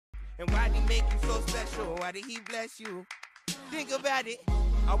And why did he make you so special? Why did he bless you? Think about it.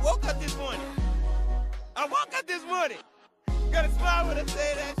 I woke up this morning. Got a smile when I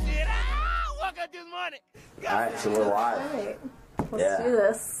say that shit. I woke up this morning. Alright, so we're live. Alright, let's do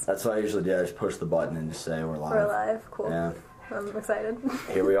this. That's what I usually do. I just push the button and just say we're live. We're live, cool. Yeah. I'm excited.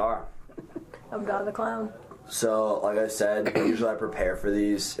 Here we are. I'm God the Clown. So, like I said, usually I prepare for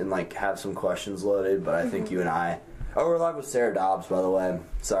these and like have some questions loaded, but I think you and I... Oh, we're live with Sarah Dobbs, by the way.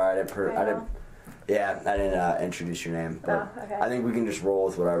 Sorry, I didn't introduce your name, but okay. I think we can just roll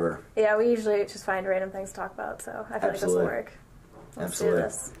with whatever. Yeah, we usually just find random things to talk about, so I feel like this will work. Let's do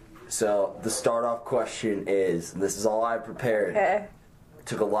this. So, the start-off question is, and this is all I prepared. Okay.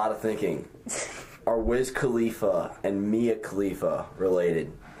 Took a lot of thinking. Are Wiz Khalifa and Mia Khalifa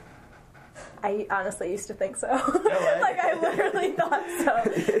related? I honestly used to think so. Like, I literally thought so.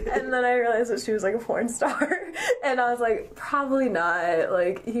 And then I realized that she was, like, a porn star. And I was like, probably not.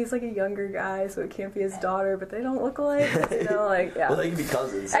 Like, he's, like, a younger guy, so it can't be his daughter, but they don't look alike. You know, like, yeah. Well, they could be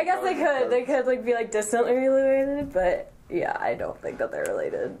cousins. I guess they could. They could, like, be, like, distantly related, but, yeah, I don't think that they're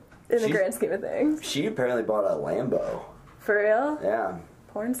related in the grand scheme of things. She apparently bought a Lambo. For real? Yeah.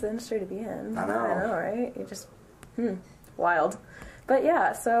 Porn's the industry to be in. I know. I know, right? You just, wild. But,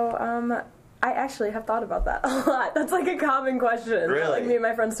 yeah, so, I actually have thought about that a lot. That's like a common question. Really? That, like, me and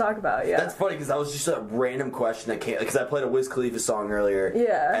my friends talk about, yeah. That's funny because that was just a random question that came, because I played a Wiz Khalifa song earlier.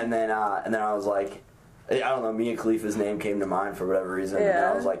 Yeah. And then I was like, I don't know, Mia Khalifa's name came to mind for whatever reason. Yeah. And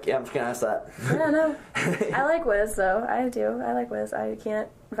I was like, yeah, I'm just going to ask that. Yeah, no. I like Wiz, though. I do. I like Wiz. I can't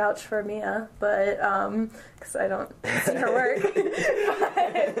vouch for Mia, but, because I don't see her work.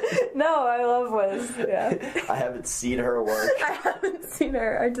 But, no, I love Wiz, yeah. I haven't seen her work. I haven't seen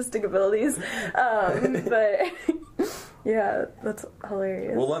her artistic abilities, but, yeah, that's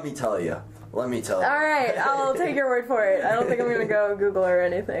hilarious. Well, let me tell you. All right, I'll take your word for it. I don't think I'm going to go Google her or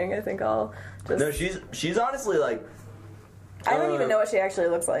anything. I think I'll just... No, she's honestly, like... I don't even know what she actually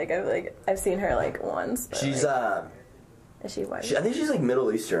looks like. I've seen her, like, once. She's, Is she white? I think she's, like,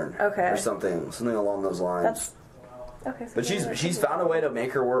 Middle Eastern. Okay. Or something along those lines. That's... Okay. So but she's found a way to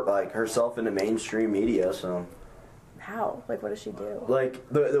make her work, like, herself into mainstream media, so... How? Like, what does she do? Like,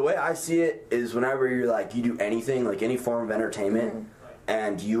 the way I see it is whenever you're, like, you do anything, like, any form of entertainment,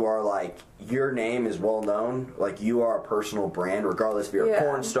 and you are, like, your name is well known, like, you are a personal brand, regardless if you're a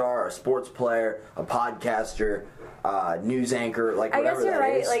porn star, a sports player, a podcaster, news anchor, like, whatever. I guess you're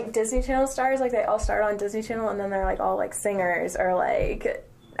right, like, Disney Channel stars, like, they all start on Disney Channel, and then they're, like, all, like, singers, or, like,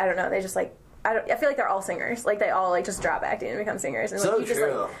 I don't know, they just, like, I feel like they're all singers. Like, they all, like, just drop acting and become singers. And, like, you just,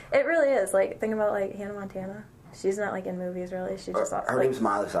 true. Like, it really is. Like, think about, like, Hannah Montana. She's not, like, in movies, really. She's just... Her like, name's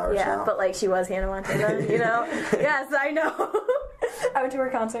Miley Cyrus yeah, now. but, like, she was Hannah Montana, you know? Yes, I know. I went to her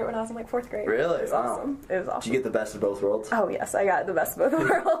concert when I was in, like, 4th grade. Really? It was awesome. It was awesome. Did you get the best of both worlds? Oh, yes, I got the best of both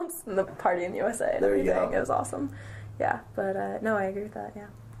worlds. And the party in the USA and there you everything. go. It was awesome. Yeah, but, no, I agree with that, yeah.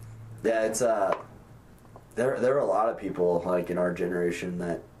 Yeah, it's, there are a lot of people, like, in our generation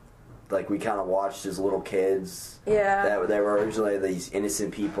that, like, we kind of watched as little kids. Yeah. That they were originally these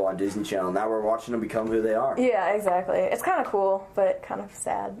innocent people on Disney Channel. Now we're watching them become who they are. Yeah, exactly. It's kind of cool, but kind of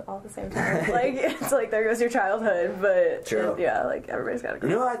sad all at the same time. Like, it's like, there goes your childhood, but... True. Yeah, like, everybody's got to go.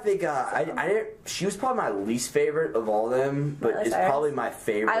 You know what I think, I didn't... She was probably my least favorite of all of them, but Miley is Cyrus? probably my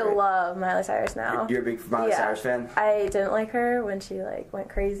favorite. I love Miley Cyrus now. You're a big Miley Cyrus fan? I didn't like her when she, like, went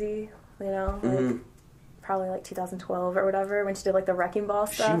crazy, you know? Like, probably, like, 2012 or whatever, when she did, like, the Wrecking Ball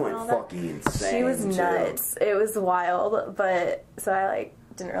stuff. She and went all that. fucking insane, She was nuts. It was wild, but, so I, like,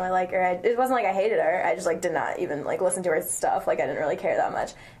 didn't really like her. It wasn't like I hated her. I just, like, did not even, like, listen to her stuff. Like, I didn't really care that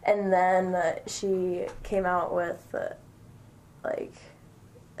much. And then she came out with,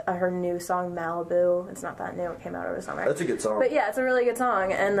 her new song, Malibu. It's not that new. It came out over the summer. That's a good song. But, yeah, it's a really good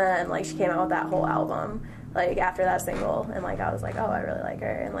song. And then, like, she came out with that whole album, like, after that single. And, like, I was like, oh, I really like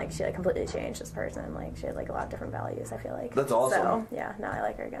her. And, like, she, like, completely changed as a person. Like, she had, like, a lot of different values, I feel like. That's awesome. So, yeah, now I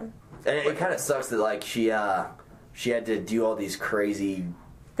like her again. And it kind of sucks that, like, she had to do all these crazy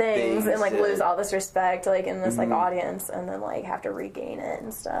things and, like, to... lose all this respect, like, in this, like, audience, and then, like, have to regain it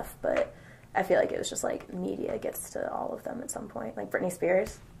and stuff. But I feel like it was just, like, media gets to all of them at some point. Like, Britney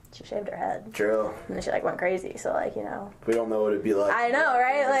Spears, she shaved her head. True. And then she, like, went crazy, so, like, you know. We don't know what it'd be like. I know,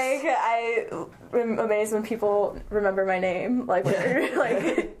 right? Like, I'm amazed when people remember my name, like, when you're,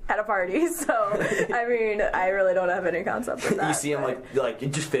 like, at a party. So, I mean, I really don't have any concept of that. You see him, like,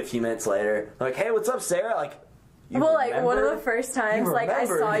 just 15 minutes later, like, hey, what's up, Sarah? Like, well, like, one of the first times, like, I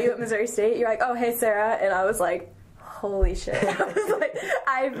saw you at Missouri State, you're like, oh, hey, Sarah, and I was like, holy shit. I was like,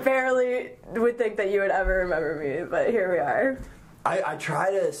 I barely would think that you would ever remember me, but here we are. I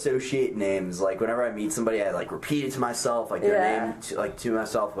try to associate names. Like, whenever I meet somebody, I, like, repeat it to myself, like, their name to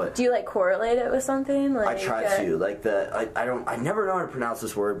myself. But do you, like, correlate it with something? Like, I try to. Like, I never know how to pronounce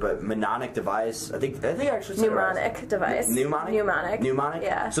this word, but mnemonic device. I think I actually said mnemonic device. Mnemonic?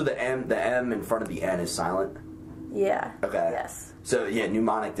 Yeah. So the M in front of the N is silent? Yeah. Okay. Yes. So, yeah,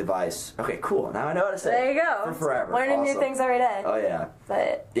 mnemonic device. Okay, cool. Now I know how to say there it. you go. For forever. Learning new things every day. Oh, yeah.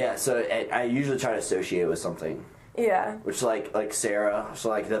 But yeah, so I usually try to associate it with something. Yeah. Which, like Sarah. So,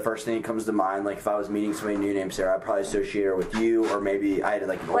 like, the first thing that comes to mind, like, if I was meeting somebody new named Sarah, I'd probably associate her with you, or maybe I had,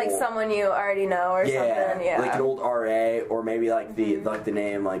 like, an like old... someone you already know or something. Yeah. Like an old RA, or maybe, like, the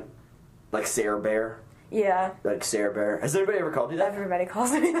name, like Sarah Bear. Yeah. Like Sarah Bear. Has anybody ever called you that? Everybody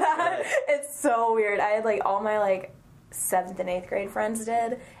calls me that. Right. It's so weird. I had, like, all my, like, 7th and 8th grade friends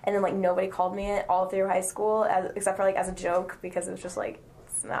did, and then, like, nobody called me it all through high school, except for, like, as a joke, because it was just, like,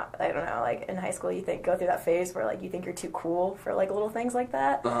 it's not, I don't know, like, in high school you go through that phase where, like, you think you're too cool for, like, little things like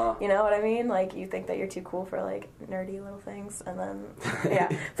that. Uh-huh. You know what I mean? Like, you think that you're too cool for, like, nerdy little things, and then,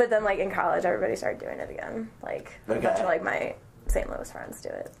 yeah. But then, like, in college, everybody started doing it again. Like, a bunch of, like, my St. Louis friends do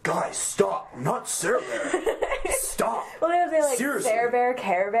it. Guys, stop! I'm not Sarah Bear! Stop! Well, they would say, like, Seriously. Sarah Bear,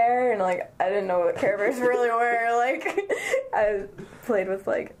 Care Bear, and, like, I didn't know what Care Bears really were. Like, I played with,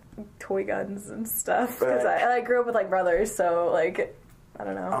 like, toy guns and stuff. Because I, like, grew up with, like, brothers, so, like, I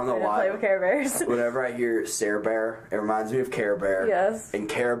don't know. I don't know why. Play with Care Bears. Whenever I hear Sarah Bear, it reminds me of Care Bear. Yes. And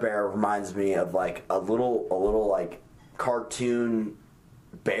Care Bear reminds me of, like, a little like, cartoon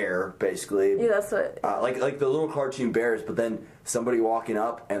bear, basically. Yeah, that's what... like the little cartoon bears, but then somebody walking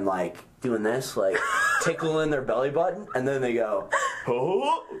up and, like, doing this, like, tickling their belly button, and then they go,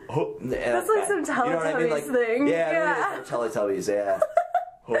 oh, oh. That's like some Teletubbies you know what I mean? Like, thing. Yeah. It's like Teletubbies, yeah.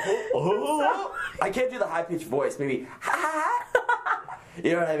 I can't do the high-pitched voice, maybe,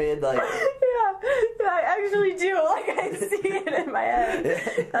 you know what I mean? Like... Yeah, I actually do. Like, I see it in my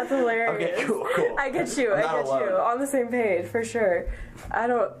head. That's hilarious. Okay, cool. I get you. On the same page, for sure. I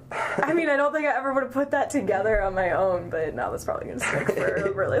don't think I ever would have put that together on my own, but now that's probably going to stick for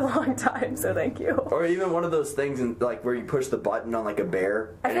a really long time, so thank you. Or even one of those things, like, where you push the button on, like, a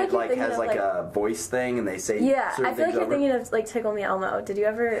bear, and it, like, has, like, a voice thing, and they say yeah, certain I feel like you're over. thinking of, like, Tickle Me Elmo. Did you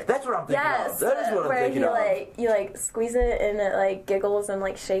ever... That's what I'm thinking of. That is what I'm thinking of. Where you, like, squeeze it, and it, like, giggles and,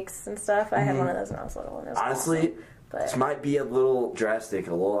 like, shakes and stuff. I had one of those when I was little, and it was honestly, awesome. This might be a little drastic,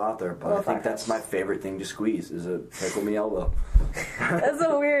 a little out there, but I think that's my far-fetched. favorite thing to squeeze, is a Tickle Me Elmo. That's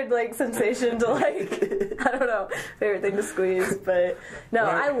a weird, like, sensation to, like, I don't know, favorite thing to squeeze, but no,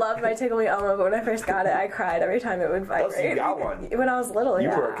 I loved my Tickle Me Elmo, but when I first got it, I cried every time it would vibrate. Oh, so you got one. When I was little, You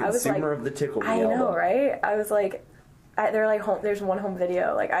yeah. were a consumer of the Tickle Me Elmo. I know, right? I was like, they're like there's one home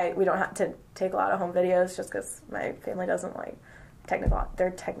video, like, we don't have to take a lot of home videos just because my family doesn't, like,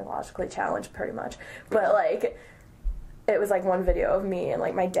 they're technologically challenged pretty much, but, like, it was like one video of me and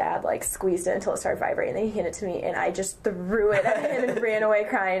like my dad like squeezed it until it started vibrating, and then he handed it to me and I just threw it at him and ran away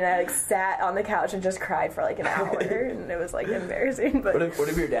crying, and I like sat on the couch and just cried for like an hour, and it was like embarrassing. But what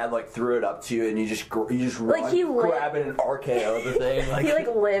if your dad like threw it up to you and you just run, like, grab it and RKO the thing? Like... He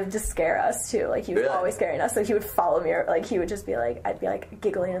like lived to scare us too. Like he was Really? always scaring us. So he would follow me, or like he would just be like, I'd be like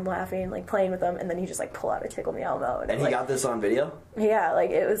giggling and laughing, like playing with him, and then he'd just like pull out a Tickle Me Elmo. And he got this on video? Yeah, like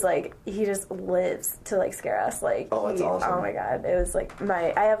it was like he just lives to like scare us. Like that's awesome. Oh my god, it was like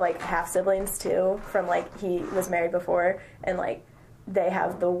I have like half siblings too. From like he was married before, and like they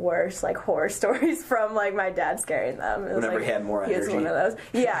have the worst like horror stories from like my dad scaring them. It was, Whenever like, he had more energy. He was one of those.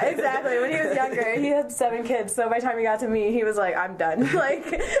 Yeah, exactly. When he was younger, he had 7 kids. So by the time he got to me, he was like, I'm done.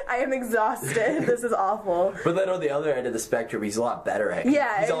 Like I am exhausted. This is awful. But then on the other end of the spectrum, he's a lot better at it.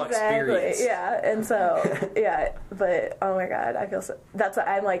 Yeah, he's all exactly. experienced. Yeah, and so yeah, but oh my god, I feel so. That's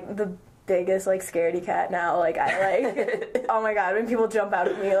I'm like the biggest like scaredy cat now. Like I like oh my god, when people jump out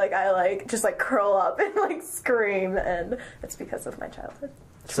at me, like I like just like curl up and like scream, and it's because of my childhood.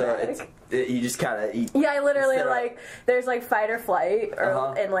 So you just kind of yeah, I literally like there's like fight or flight,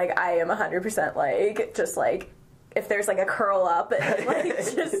 or and like I am 100% like just like if there's like a curl up and like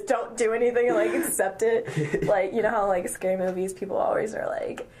just don't do anything and like accept it. Like you know how like scary movies people always are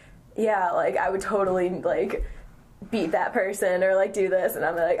like, yeah, like I would totally like beat that person or like do this, and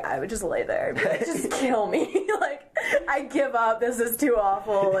I'm like I would just lay there and be like, just kill me. Like I give up, this is too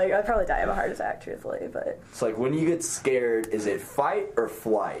awful. Like I'd probably die of a heart attack, truthfully. But it's like when you get scared, is it fight or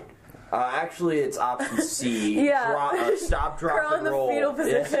flight? Actually, it's option C. Yeah. Stop, drop, curl in and roll. The fetal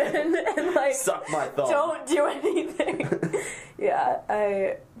position and like suck my thumb. Don't do anything. Yeah,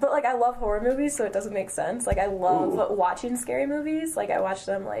 but like I love horror movies, so it doesn't make sense. Like I love watching scary movies. Like I watch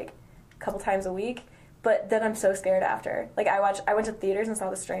them like a couple times a week. but then I'm so scared after. Like, I went to theaters and saw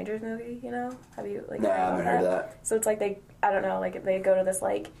the Strangers movie, you know? Have you, like, no, I haven't heard of that. So it's like I don't know, like, they go to this,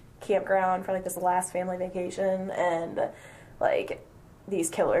 like, campground for, like, this last family vacation, and, like, these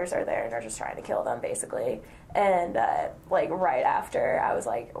killers are there and are just trying to kill them, basically. And, like, right after, I was,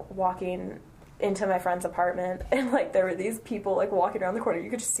 like, walking into my friend's apartment, and, like, there were these people, like, walking around the corner. You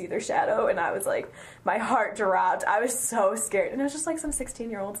could just see their shadow, and I was, like, my heart dropped. I was so scared. And it was just, like, some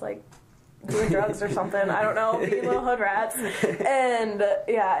 16-year-olds, like, doing drugs or something. I don't know, being little hood rats. And,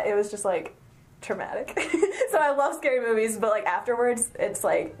 yeah, it was just, like, traumatic. So I love scary movies, but, like, afterwards, it's,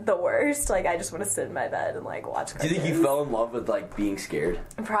 like, the worst. Like, I just want to sit in my bed and, like, watch cartoons. Do you think you fell in love with, like, being scared?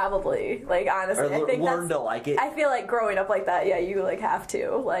 Probably. Like, honestly, or I think learn to like it? I feel like growing up like that, yeah, you, like, have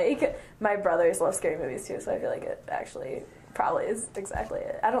to. Like, my brothers love scary movies, too, so I feel like it actually probably is exactly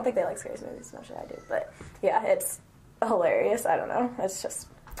it. I don't think they like scary movies as much as I do, but, yeah, it's hilarious. I don't know. It's just...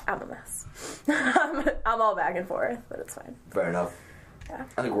 I'm a mess. I'm all back and forth, but it's fine. Fair enough. Yeah.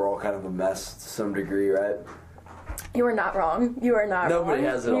 I think we're all kind of a mess to some degree, right? You are not wrong. You are not wrong. Nobody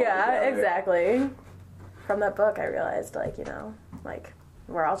has it all Yeah, together. Exactly. From that book, I realized, like, you know, like,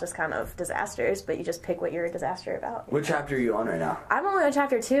 we're all just kind of disasters, but you just pick what you're a disaster about. What chapter are you on right now? I'm only on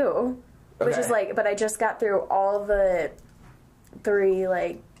chapter 2, which is, like, but I just got through all the 3,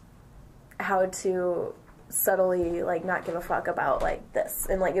 like, how to... subtly, like, not give a fuck about, like, this.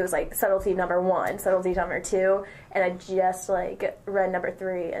 And, like, it was, like, subtlety number 1, subtlety number 2, and I just, like, read number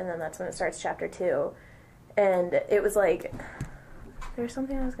 3, and then that's when it starts chapter 2. And it was, like, there's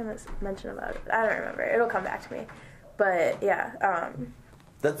something I was gonna mention about it. I don't remember. It'll come back to me. But, yeah,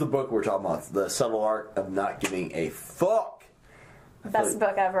 That's the book we're talking about, The Subtle Art of Not Giving a Fuck. best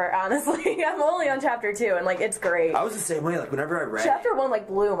book ever, honestly. I'm only on chapter 2, and, like, it's great. I was the same way, like, whenever I read Chapter 1, like,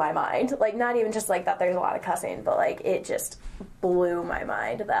 blew my mind. Like, not even just, like, that there's a lot of cussing, but, like, it just blew my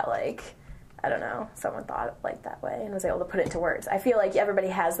mind that, like, I don't know, someone thought it, like, that way and was able to put it into words. I feel like everybody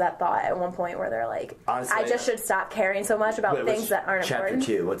has that thought at one point where they're like, honestly, I just should stop caring so much about things that aren't important.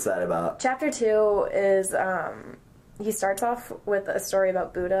 Chapter 2, what's that about? Chapter 2 is, he starts off with a story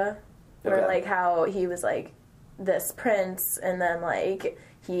about Buddha, where, like, how he was, like, this prince, and then, like,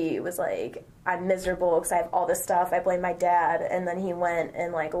 he was like, I'm miserable because I have all this stuff, I blame my dad, and then he went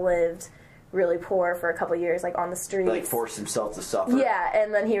and, like, lived really poor for a couple years, like, on the streets. Like, forced himself to suffer. Yeah,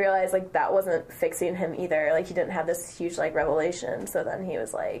 and then he realized, like, that wasn't fixing him either. Like, he didn't have this huge, like, revelation, so then he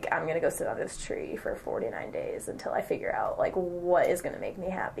was like, I'm gonna go sit under this tree for 49 days until I figure out, like, what is gonna make me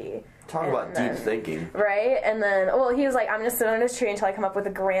happy. Talk about deep thinking. Right? And then, well, he was like, I'm gonna sit under this tree until I come up with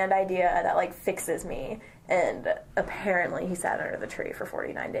a grand idea that, like, fixes me. And apparently he sat under the tree for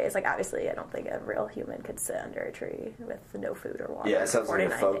 49 days. Like, obviously, I don't think a real human could sit under a tree with no food or water. Yeah, it sounds like a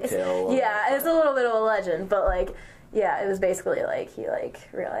folktale. Yeah, it's a little bit of a legend, but, like, yeah, it was basically, like, he, like,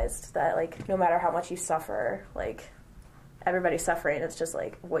 realized that, like, no matter how much you suffer, like, everybody's suffering. It's just,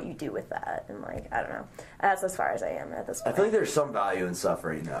 like, what you do with that. And, like, I don't know. That's as far as I am at this point. I feel like there's some value in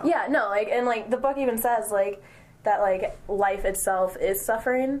suffering, though. Yeah, no, like, and, like, the book even says, like, that, like, life itself is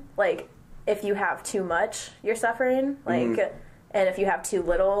suffering. Like, if you have too much, you're suffering. Like, and if you have too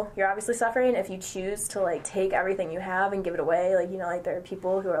little, you're obviously suffering. If you choose to, like, take everything you have and give it away, like, you know, like, there are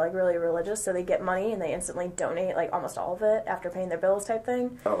people who are, like, really religious, so they get money and they instantly donate, like, almost all of it after paying their bills type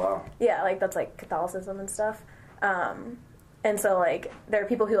thing. Oh, wow. Yeah, like, that's, like, Catholicism and stuff. And so, like, there are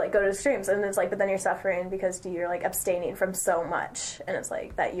people who, like, go to extremes, and it's like, but then you're suffering because you're, like, abstaining from so much, and it's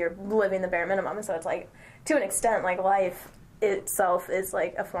like that you're living the bare minimum. And so it's like, to an extent, like, life itself is,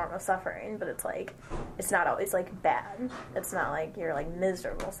 like, a form of suffering, but it's like, it's not always, like, bad. It's not like you're, like,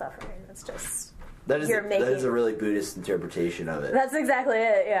 miserable suffering. It's just that is a really Buddhist interpretation of it. That's exactly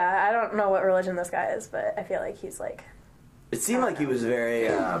it. Yeah, I don't know what religion this guy is, but I feel like he's, like, it seemed like he was very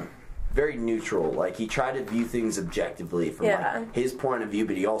very neutral. Like, he tried to view things objectively from like his point of view,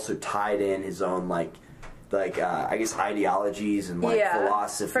 but he also tied in his own like I guess ideologies and like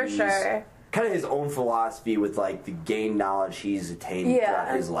philosophies. For sure. Kind of his own philosophy with, like, the gained knowledge he's attained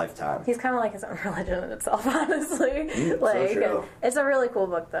throughout his lifetime. He's kind of like his own religion in itself, honestly. Like, so true. It's a really cool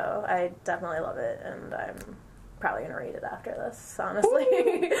book, though. I definitely love it, and I'm probably going to read it after this, honestly.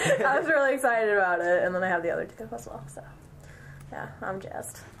 I was really excited about it, and then I have the other 2 as well, so yeah, I'm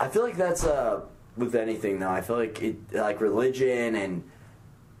jazzed. I feel like that's, with anything, though, I feel like it, like, religion and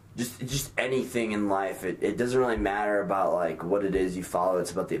just anything in life, it doesn't really matter about, like, what it is you follow.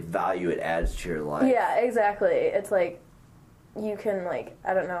 It's about the value it adds to your life. Yeah, exactly. It's like, you can, like,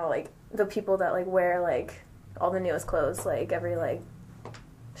 I don't know, like, the people that, like, wear, like, all the newest clothes, like, every, like,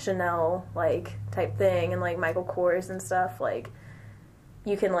 Chanel, like, type thing, and, like, Michael Kors and stuff, like,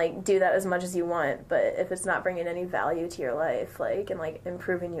 you can, like, do that as much as you want, but if it's not bringing any value to your life, like, and, like,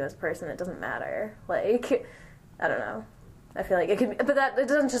 improving you as a person, it doesn't matter. Like, I don't know. I feel like it could, but that it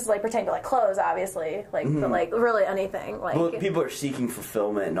doesn't just like pertain to like clothes, obviously, like but like really anything. Like, well, people are seeking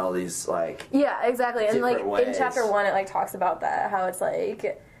fulfillment in all these like exactly, and like ways. in chapter 1, it like talks about that, how it's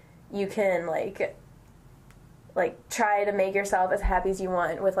like you can like try to make yourself as happy as you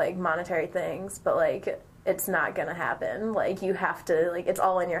want with like monetary things, but like it's not gonna happen. Like you have to like it's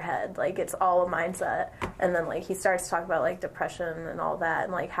all in your head, like it's all a mindset. And then like he starts to talk about like depression and all that,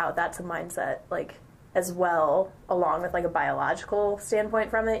 and like how that's a mindset, like as well, along with like a biological standpoint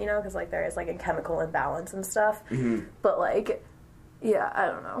from it, you know, because like there is like a chemical imbalance and stuff. But like, yeah, I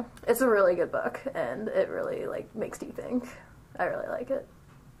don't know. It's a really good book, and it really like makes you think. I really like it.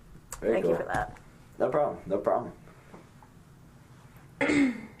 Thank you for that. No problem.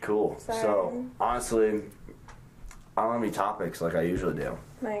 Cool. Sorry. So honestly, I don't have any topics like I usually do.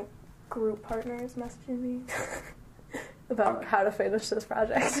 My group partner is messaging me. About how to finish this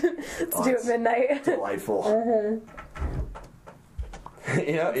project. It's due at midnight. Delightful.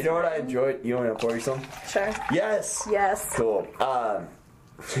 You know what I enjoyed? You want me to pour you some? Sure. Yes. Cool.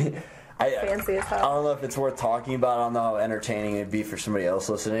 Fancy as hell. I don't know if it's worth talking about. I don't know how entertaining it'd be for somebody else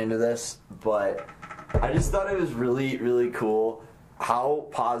listening to this, but I just thought it was really, really cool how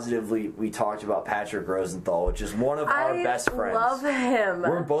positively we talked about Patrick Rosenthal, which is one of our best friends. I love him.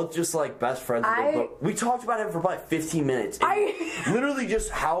 We're both just like best friends. We talked about him for about 15 minutes. Literally just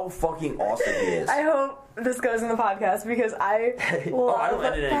how fucking awesome he is. I hope this goes in the podcast because I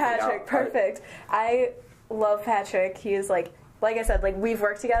love Patrick. Perfect. I love Patrick. He is like I said, like we've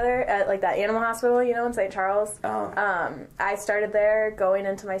worked together at like that animal hospital, you know, in St. Charles. I started there going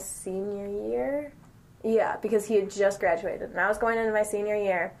into my senior year. Yeah, because he had just graduated, and I was going into my senior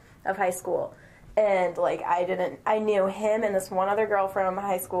year of high school, and, like, I knew him and this one other girl from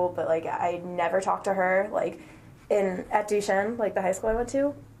high school, but, like, I never talked to her, like, at Duchesne, like, the high school I went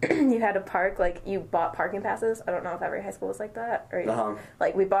to, you had to park, like, you bought parking passes. I don't know if every high school was like that, or,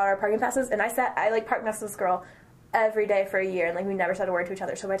 like, we bought our parking passes, and I parked next to this girl every day for a year, and, like, we never said a word to each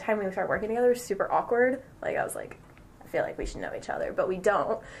other, so by the time we started working together, it was super awkward. Like, I was like, I feel like we should know each other, but we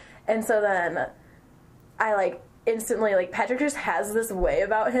don't, and so then I, like, instantly, like, Patrick just has this way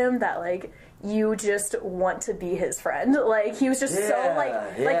about him that, like, you just want to be his friend. Like, he was just so, like,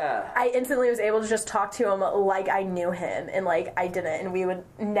 I instantly was able to just talk to him like I knew him, and, like, I didn't, and we would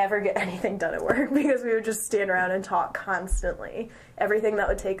never get anything done at work because we would just stand around and talk constantly. Everything that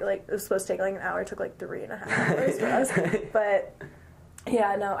would take, like, it was supposed to take, like, an hour took, like, 3.5 hours for us. But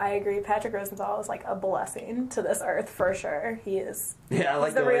yeah, no, I agree. Patrick Rosenthal is like a blessing to this earth for sure. He is. Yeah, I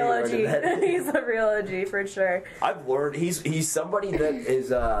like the real OG. He's the real OG for sure. I've learned he's somebody that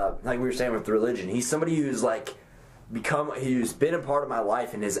is like we were saying with religion. He's somebody who's like who's been a part of my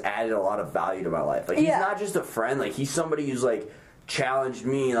life and has added a lot of value to my life. Like he's not just a friend. Like he's somebody who's like challenged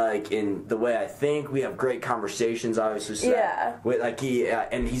me like in the way I think. We have great conversations, obviously. So with like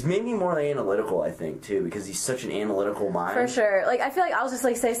and he's made me more analytical, I think, too, because he's such an analytical mind. For sure. Like I feel like I'll just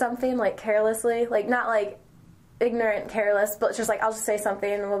like say something like carelessly, like not like ignorant, careless, but just like I'll just say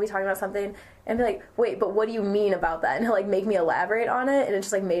something and we'll be talking about something and be like, wait, but what do you mean about that? And he'll like make me elaborate on it, and it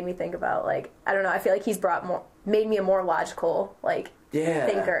just like made me think about like I don't know. I feel like he's made me a more logical like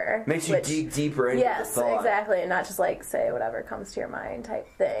thinker. Makes you dig deeper into the thought. Yes, exactly, and not just like say whatever comes to your mind type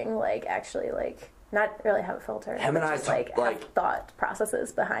thing. Like actually like not really have a filter. Him and I just like have thought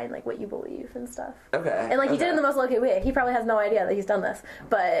processes behind like what you believe and stuff. Okay. And like he did it in the most low-key way. He probably has no idea that he's done this,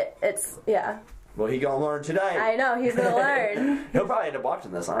 but it's Well, he gonna learn today. I know, he's gonna learn. He'll probably end up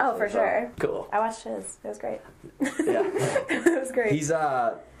watching this, honestly. Oh, for sure. Cool. I watched his. It was great. Yeah. It was great. He's,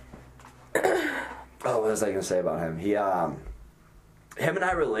 oh, what was I gonna say about him? Him and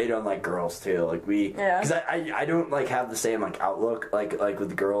I relate on, like, girls, too. Like, because I don't, like, have the same, like, outlook, like with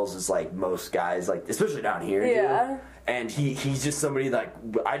the girls as, like, most guys, like, especially down here, do. And he's just somebody, like,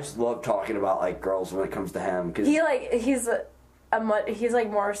 I just love talking about, like, girls when it comes to him. Cause he's like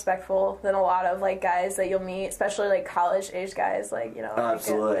more respectful than a lot of like guys that you'll meet, especially like college age guys. Like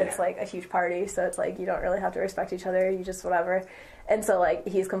absolutely, it's like a huge party, so it's like you don't really have to respect each other. You just whatever. And so like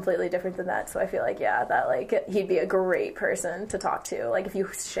he's completely different than that. So I feel like that like he'd be a great person to talk to. Like if you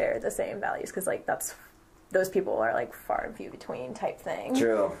share the same values, because like those people are like far and few between type thing.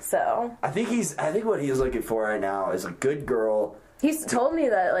 True. So I think what he's looking for right now is a good girl. He's told me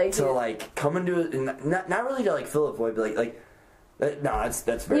that like to like come into it, not really to like fill a void, but like. No,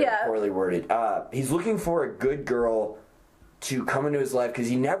 that's very poorly worded. He's looking for a good girl to come into his life because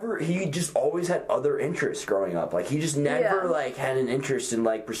he just always had other interests growing up. Like he just never like had an interest in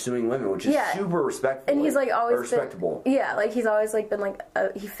like pursuing women, which is super respectful. And he's like always respectable. Like he's always like been like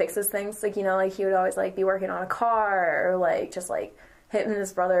he fixes things, like, you know, like he would always like be working on a car, or like just like him and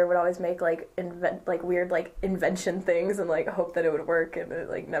his brother would always make like weird like invention things and like hope that it would work, and it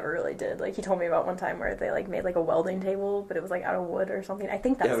like never really did. Like he told me about one time where they like made like a welding table, but it was like out of wood or something. I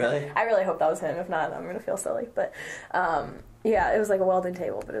think that's really? him. I really hope that was him. If not, I'm gonna feel silly. But it was like a welding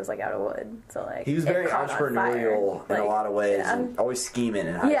table, but it was like out of wood. So like he was very entrepreneurial in a lot of ways, and always scheming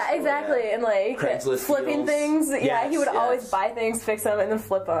in high school. Exactly, and like Craigslist flipping things. He would always buy things, fix them, and then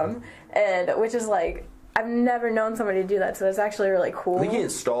flip them, and which is like, I've never known somebody to do that, so it's actually really cool. I think he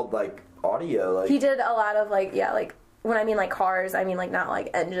installed like audio. Like he did a lot of like when I mean like cars, I mean like not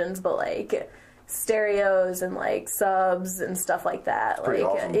like engines, but like stereos and like subs and stuff like that. Pretty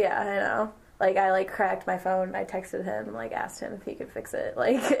like awesome. Yeah, I know. Like I like cracked my phone. I texted him and like asked him if he could fix it.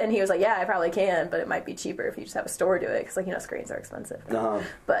 Like, and he was like, "Yeah, I probably can, but it might be cheaper if you just have a store do it, because like, you know, screens are expensive."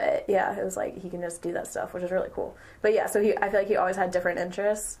 But yeah, it was like he can just do that stuff, which is really cool. But yeah, so I feel like he always had different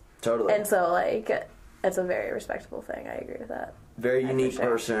interests. Totally. And so like, it's a very respectable thing. I agree with that. Very unique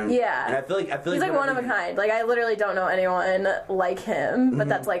person. Yeah. And I feel like he's like one of a kind. Like I literally don't know anyone like him, but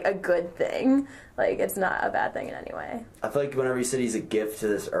that's like a good thing. Like it's not a bad thing in any way. I feel like whenever he said he's a gift to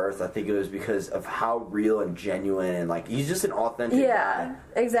this earth, I think it was because of how real and genuine and like he's just an authentic guy. Yeah,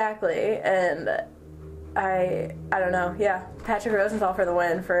 exactly. And I don't know. Yeah, Patrick Rosenthal for the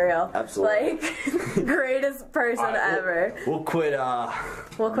win, for real. Absolutely. Like greatest person ever. We'll quit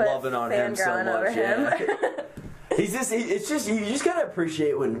loving on him so much. Over him. He's just it's just you just gotta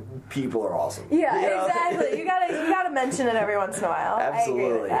appreciate when people are awesome. Yeah, you know? exactly. You gotta mention it every once in a while. Absolutely. I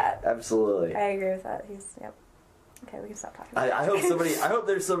agree with that. Absolutely. I agree with that. Okay, we can stop talking. I hope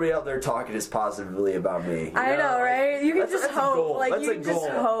there's somebody out there talking as positively about me. I know, right? You can just hope. Like you just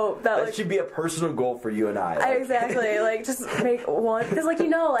hope that should be a personal goal for you and I. Exactly. Like just make one, because like, you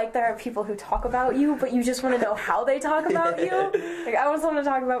know, like there are people who talk about you, but you just want to know how they talk about you. Like I want someone to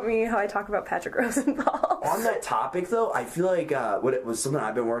talk about me how I talk about Patrick Rosenthal. On that topic though, I feel like what it was something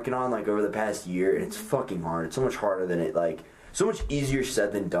I've been working on like over the past year, and it's fucking hard. It's so much harder than it like so much easier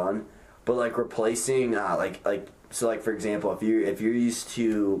said than done. But like replacing so like for example, if you're used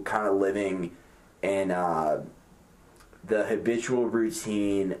to kind of living in the habitual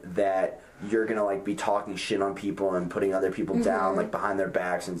routine that you're gonna like be talking shit on people and putting other people down like behind their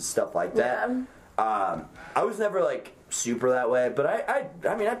backs and stuff like that. Yeah. I was never like super that way, but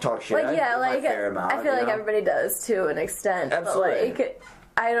I mean I talk shit. Like yeah, like fair amount, I feel like everybody does to an extent. Absolutely. But like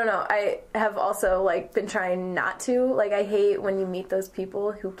I don't know. I have also like been trying not to. Like I hate when you meet those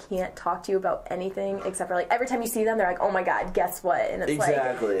people who can't talk to you about anything except for like every time you see them, they're like, "Oh my god, guess what?" And it's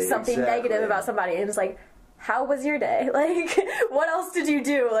like something negative about somebody, and it's like, how was your day? Like, what else did you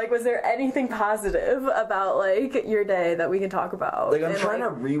do? Like, was there anything positive about like your day that we can talk about? Like I'm trying to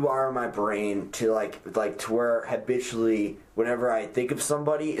rewire my brain to like to where habitually whenever I think of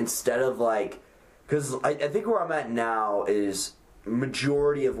somebody, instead of like, because I think where I'm at now is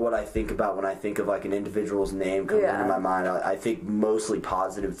majority of what I think about when I think of like an individual's name coming into my mind, I think mostly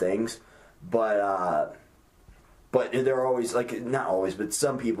positive things, but there are always like not always, but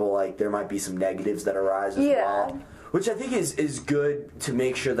some people like there might be some negatives that arise as well, which I think is good to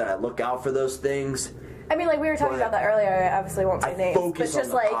make sure that I look out for those things. I mean, like we were talking about that earlier. I obviously won't say names, but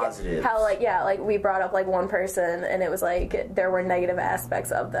just like positives. How like like we brought up like one person, and it was like there were negative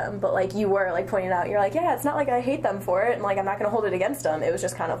aspects of them, but like you were like pointing out, you're like, yeah, it's not like I hate them for it, and like I'm not gonna hold it against them. It was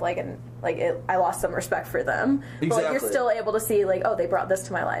just kind of like I lost some respect for them. Exactly. But like you're still able to see like, oh, they brought this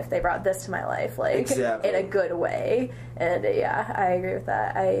to my life. They brought this to my life, like in a good way. And yeah, I agree with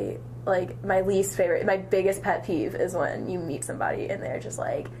that. I like my biggest pet peeve is when you meet somebody and they're just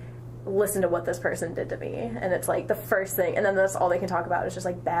like, listen to what this person did to me, and it's like the first thing, and then that's all they can talk about is just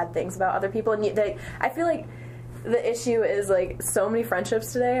like bad things about other people. And I feel like the issue is like so many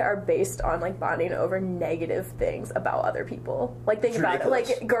friendships today are based on like bonding over negative things about other people. Like think about it,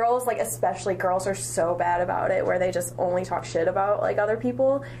 like girls, like especially girls are so bad about it, where they just only talk shit about like other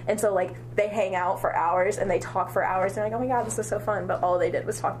people, and so like they hang out for hours and they talk for hours, and they're like, oh my god, this is so fun, but all they did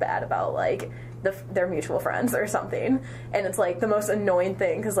was talk bad about like their mutual friends or something. And it's like the most annoying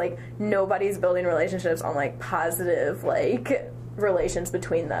thing, because like nobody's building relationships on like positive like relations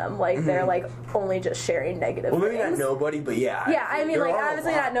between them. Like they're like only just sharing negative maybe things. not nobody, but yeah, I mean like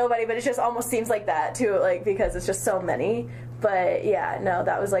obviously not nobody, but it just almost seems like that too, like because it's just so many. But yeah, no,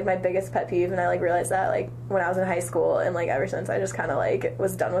 that was like my biggest pet peeve, and I like realized that like when I was in high school, and like ever since I just kind of like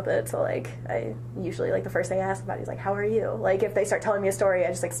was done with it. So like I usually like the first thing I ask somebody is like, how are you? Like if they start telling me a story, I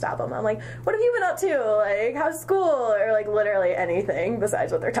just like stop them. I'm like, what have you been up to? Like how's school? Or like literally anything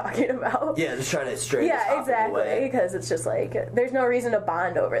besides what they're talking about. Yeah, just trying to straighten the topic exactly, away. because it's just like there's no reason to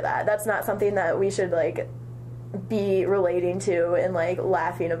bond over that. That's not something that we should like be relating to and like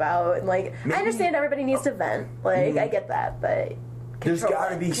laughing about, and like I understand everybody needs to vent, like I get that, but there's got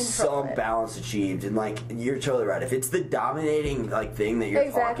to be some balance achieved, and like you're totally right. If it's the dominating like thing that you're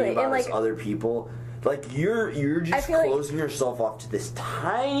talking about, and, like, as other people, like you're just closing yourself off to this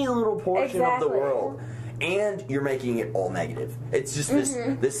tiny little portion of the world. And you're making it all negative. It's just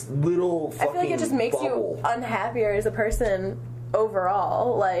this little fucking I feel like it just makes you unhappier as a person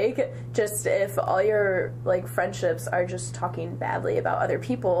overall. Like, just if all your like friendships are just talking badly about other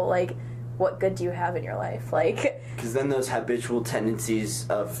people, like what good do you have in your life? Like, because then those habitual tendencies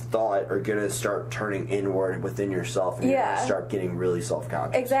of thought are gonna start turning inward within yourself, and you're gonna start getting really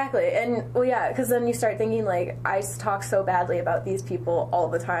self-conscious. Exactly, and well, yeah, because then you start thinking like, I talk so badly about these people all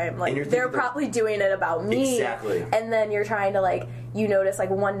the time. Like they're probably doing it about me. Exactly. And then you're trying to like, you notice like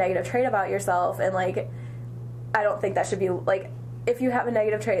one negative trait about yourself, and like, I don't think that should be like, if you have a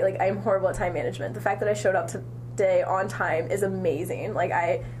negative trait, like I'm horrible at time management. The fact that I showed up today on time is amazing. Like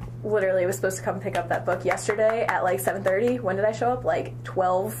I literally was supposed to come pick up that book yesterday at like 7:30. When did I show up? Like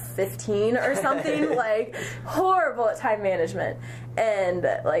 12:15 or something. Like horrible at time management. And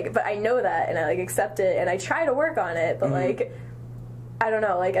like, but I know that, and I like accept it, and I try to work on it, but like I don't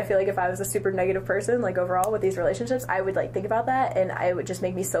know, like I feel like if I was a super negative person, like overall with these relationships, I would like think about that, and I would just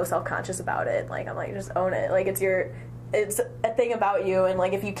make me so self-conscious about it. Like I'm like, just own it. Like it's a thing about you, and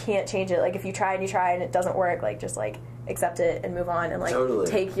like if you can't change it, like if you try and it doesn't work, like just like accept it and move on, and like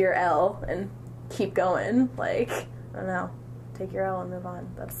take your L and keep going. Like I don't know, take your L and move on.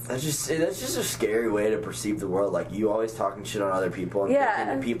 That's just a scary way to perceive the world. Like you always talking shit on other people, and thinking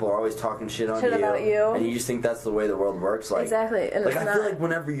that people are always talking shit about you, and you just think that's the way the world works. Like exactly, and like I feel like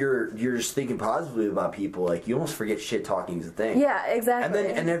whenever you're just thinking positively about people, like you almost forget shit talking is a thing. Yeah, exactly.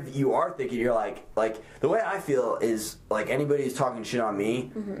 And if you are thinking, you're like the way I feel is like anybody who's talking shit on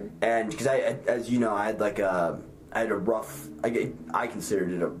me, and because as you know, I had a rough, I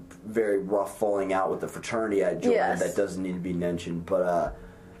considered it a very rough falling out with the fraternity I joined. That doesn't need to be mentioned, but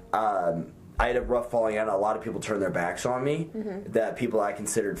I had a rough falling out. A lot of people turned their backs on me. That people I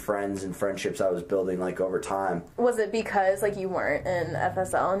considered friends and friendships I was building like over time. Was it because like you weren't in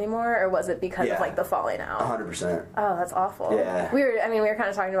FSL anymore, or was it because of like the falling out? 100%. Oh, that's awful. Yeah. We were kind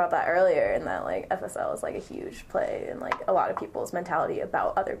of talking about that earlier, and that like FSL is like a huge play in like a lot of people's mentality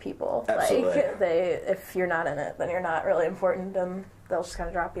about other people. Absolutely. Like if you're not in it, then you're not really important, and they'll just kind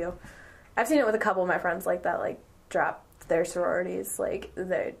of drop you. I've seen it with a couple of my friends like that, like drop their sororities, like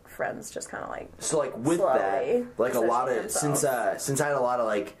their friends just kind of like so like with that, like a lot of since I had a lot of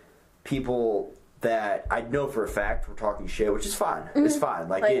like people that I know for a fact were talking shit, which is fine. It's fine.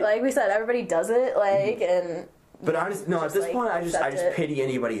 Like we said, everybody does it. Like and. But honestly, no. At this point, I just pity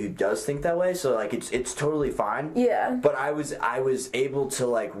anybody who does think that way. So like, it's totally fine. Yeah. But I was able to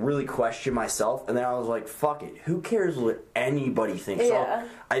like really question myself, and then I was like, "Fuck it. Who cares what anybody thinks?" Yeah. So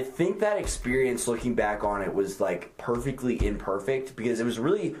I think that experience, looking back on it, was like perfectly imperfect because it was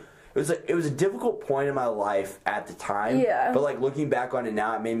really. It was a difficult point in my life at the time. Yeah. But like looking back on it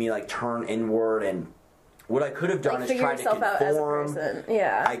now, it made me like turn inward, and what I could have done is try to conform. Out as a person.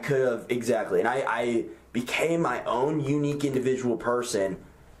 Yeah. I could have exactly, and I became my own unique individual person,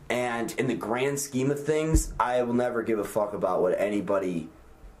 and in the grand scheme of things, I will never give a fuck about what anybody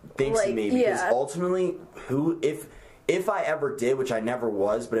thinks of me, because ultimately, if I ever did, which I never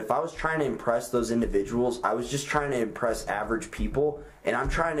was, but if I was trying to impress those individuals, I was just trying to impress average people, and I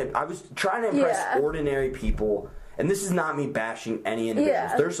was trying to impress ordinary people. And this is not me bashing any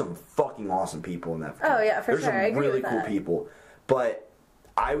individuals. Yeah. There's some fucking awesome people in that family. Oh yeah, for There's sure. some really cool people. But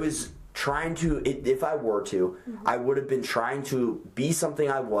I was trying to, if I were to, I would have been trying to be something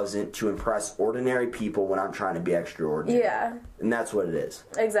I wasn't to impress ordinary people when I'm trying to be extraordinary. Yeah. And that's what it is.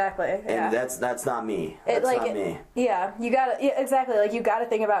 Exactly. Yeah. And that's not me. That's not me. Yeah, you gotta, exactly. Like, you gotta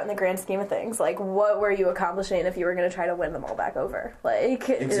think about in the grand scheme of things, like, what were you accomplishing if you were gonna try to win them all back over? Like,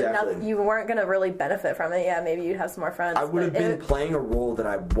 exactly. You weren't gonna really benefit from it. Yeah, maybe you'd have some more friends. I would have been playing a role that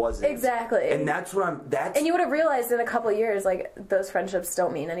I wasn't. Exactly. And that's what and you would have realized in a couple of years, like, those friendships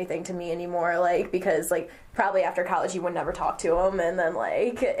don't mean anything to me anymore, like, because, like, probably after college you would never talk to them, and then,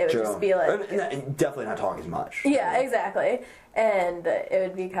 like, it would just be like... And definitely not talk as much. Yeah, exactly. And it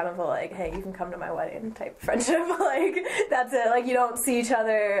would be kind of a like, hey, you can come to my wedding type friendship. Like, that's it. Like, you don't see each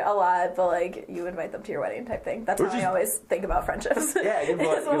other a lot, but like, you invite them to your wedding type thing. That's how I always think about friendships. Yeah, good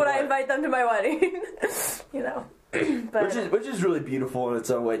point. So would I invite them to my wedding? You know. But, which is really beautiful in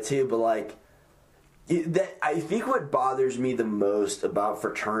its own way too. But like, I think what bothers me the most about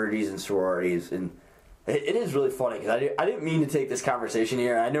fraternities and sororities, and it is really funny because I didn't mean to take this conversation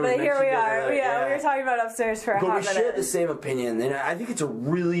here. I know, but here we are. Yeah, we were talking about upstairs for a hot minute. But we share the same opinion, and I think it's a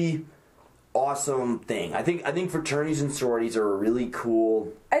really awesome thing. I think fraternities and sororities are a really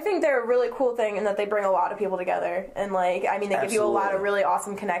cool. I think they're a really cool thing in that they bring a lot of people together, and like, I mean, they give you a lot of really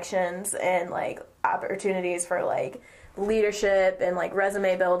awesome connections and like opportunities for like leadership and like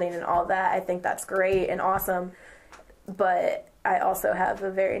resume building and all that. I think that's great and awesome, but I also have a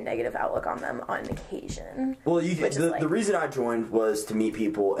very negative outlook on them on occasion. Well, the reason I joined was to meet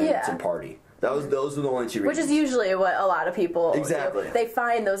people and to party. Those were the only two reasons. Which is usually what a lot of people exactly do. They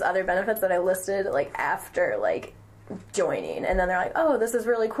find those other benefits that I listed like after like joining, and then they're like, oh, this is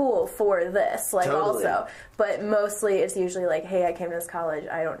really cool for this, like totally. Also. But mostly it's usually like, hey, I came to this college,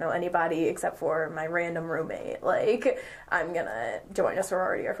 I don't know anybody except for my random roommate, like I'm gonna join a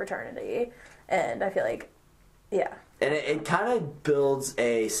sorority or fraternity. And I feel like, yeah. And it kind of builds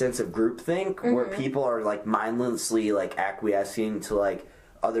a sense of groupthink where people are like mindlessly like acquiescing to like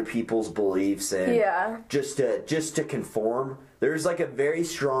other people's beliefs and just to conform. There's like a very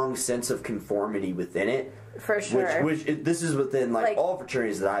strong sense of conformity within it. For sure. This is within like all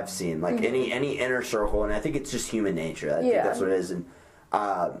fraternities that I've seen, like any inner circle, and I think it's just human nature. I think that's what it is, and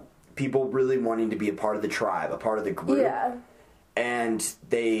people really wanting to be a part of the tribe, a part of the group. Yeah. And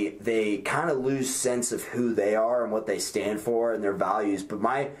they kind of lose sense of who they are and what they stand for and their values. But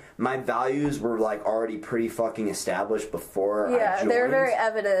my values were like already pretty fucking established before I joined. They were very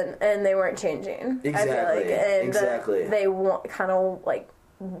evident and they weren't changing. Exactly. I feel like. And exactly. They want kind of like,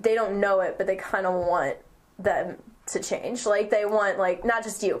 they don't know it, but they kind of want them to change. Like they want like not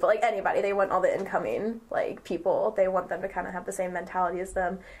just you, but like anybody. They want all the incoming like people. They want them to kind of have the same mentality as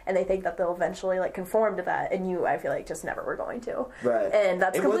them, and they think that they'll eventually like conform to that. And you, I feel like, just never were going to. Right. And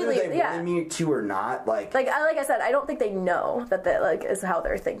that's completely whether they wanted me to or not. Like I said, I don't think they know that like is how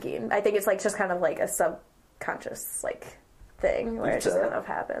they're thinking. I think it's like just kind of like a subconscious like thing where it just kind of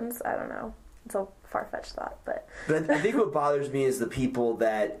happens. I don't know. It's a far-fetched thought, but I think what bothers me is the people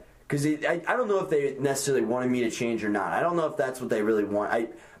that. Because I don't know if they necessarily wanted me to change or not. I don't know if that's what they really want.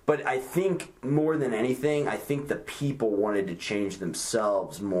 But I think more than anything, I think the people wanted to change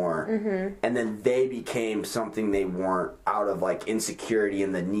themselves more. Mm-hmm. And then they became something they weren't out of like insecurity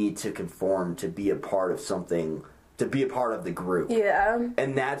and the need to conform to be a part of something, to be a part of the group. Yeah.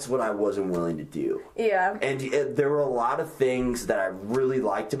 And that's what I wasn't willing to do. Yeah. And there were a lot of things that I really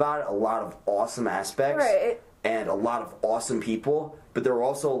liked about it, a lot of awesome aspects. Right. And a lot of awesome people, but there were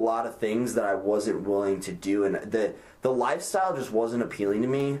also a lot of things that I wasn't willing to do, and the lifestyle just wasn't appealing to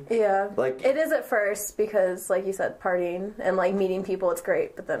me. Yeah, like it is at first because, like you said, partying and like meeting people, it's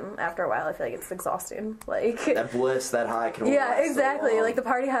great, but then after a while, I feel like it's exhausting. Like that bliss, that high can only last exactly. so like the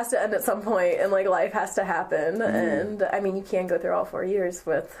party has to end at some point, and like life has to happen. And I mean, you can go through all 4 years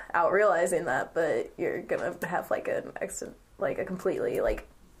without realizing that, but you're gonna have like a completely like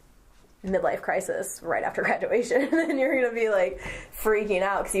midlife crisis right after graduation, and you're gonna be like freaking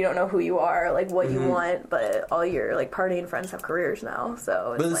out because you don't know who you are, like what you want, but all your like partying friends have careers now.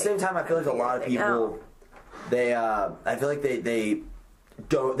 So but at the same time, I feel like a lot of people I feel like they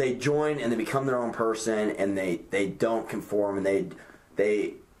join and they become their own person, and they don't conform, and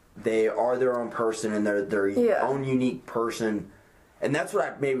they are their own person, and they're their own unique person, and that's what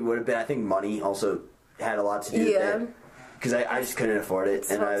I maybe would have been. I think money also had a lot to do with it. Because I just couldn't afford it,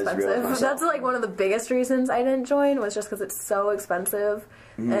 and I was real myself. That's like one of the biggest reasons I didn't join, was just because it's so expensive,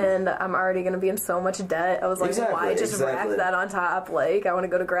 and I'm already going to be in so much debt. I was like, why just rack that on top? Like, I want to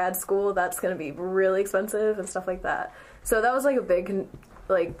go to grad school. That's going to be really expensive and stuff like that. So that was like a big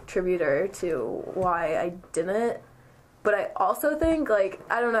like contributor to why I didn't. But I also think, like,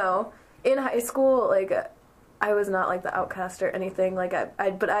 I don't know, in high school, like, I was not like the outcast or anything. Like,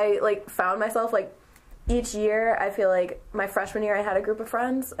 but I like found myself like. Each year, I feel like my freshman year I had a group of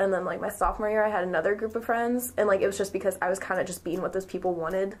friends, and then like my sophomore year I had another group of friends, and like it was just because I was kind of just being what those people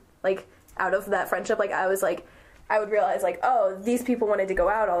wanted, like out of that friendship. Like I was like, I would realize like, oh, these people wanted to go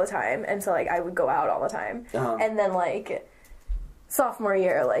out all the time, and so like I would go out all the time, and then like sophomore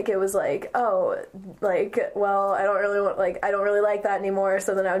year, like it was like, oh, like, well, I don't really like that anymore.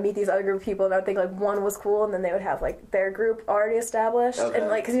 So then I would meet these other group of people, and I would think like one was cool, and then they would have like their group already established, and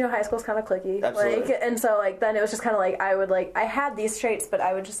like, because high school's kind of cliquey. Absolutely. Like, and so like then it was just kind of like I had these traits, but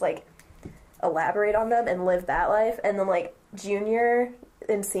I would just like elaborate on them and live that life. And then, like, junior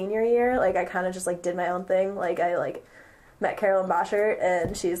and senior year, like, I kind of just, like, did my own thing. Like, I, like, met Carolyn Boschert,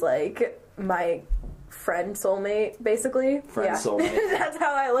 and she's, like, my friend soulmate, basically. Soulmate. That's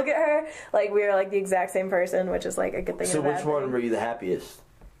how I look at her. Like, we are, like, the exact same person, which is, like, a good thing. So which one were you the happiest?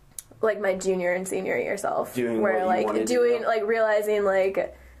 Like, my junior and senior year self. Doing where, what you wanted to do? like, realizing,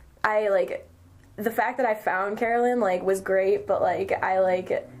 like, I, like, the fact that I found Carolyn, like, was great, but, like, I,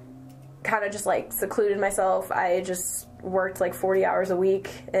 like, kind of just, like, secluded myself. I just worked, like, 40 hours a week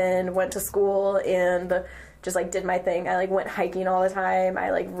and went to school and just, like, did my thing. I, like, went hiking all the time. I,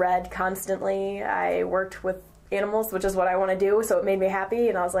 like, read constantly. I worked with animals, which is what I want to do, so it made me happy,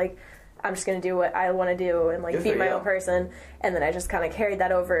 and I was like, I'm just going to do what I want to do and, like, be my own person. And then I just kind of carried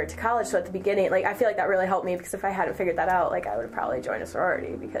that over to college. So at the beginning, like, I feel like that really helped me, because if I hadn't figured that out, like, I would have probably joined a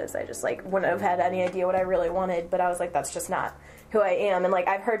sorority, because I just, like, wouldn't have had any idea what I really wanted. But I was like, that's just not who I am. And, like,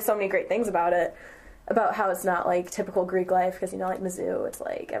 I've heard so many great things about it, about how it's not, like, typical Greek life, because, you know, like, Mizzou, it's,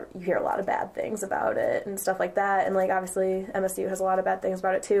 like, you hear a lot of bad things about it and stuff like that. And, like, obviously MSU has a lot of bad things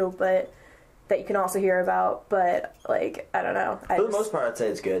about it, too, but that you can also hear about, but, like, I don't know. For the most part, I'd say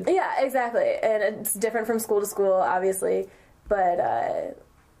it's good. Yeah, exactly. And it's different from school to school, obviously, but,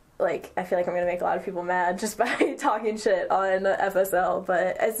 like, I feel like I'm going to make a lot of people mad just by talking shit on FSL,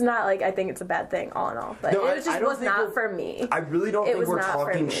 but it's not, like, I think it's a bad thing, all in all. But no, it just was not for me. I really don't think we're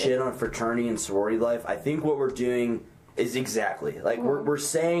talking shit on fraternity and sorority life. I think what we're doing is exactly, like, we're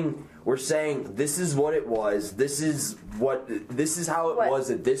saying this is what it was. This is how it was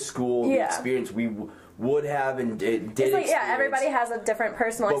at this school. The experience we would have and did. It's like, yeah, everybody has a different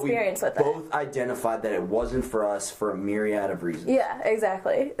personal experience with it. Both identified that it wasn't for us for a myriad of reasons. Yeah,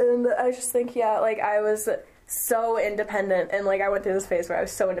 exactly. And I just think, like, I was so independent, and, like, I went through this phase where I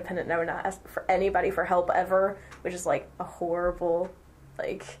was so independent and I would not ask for anybody for help ever, which is, like, a horrible,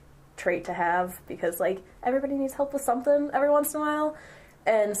 like, trait to have, because, like, everybody needs help with something every once in a while.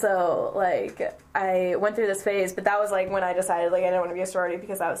 And so, like, I went through this phase, but that was, like, when I decided, like, I didn't want to be a sorority,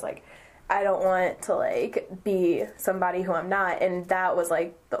 because I was like, I don't want to, like, be somebody who I'm not. And that was,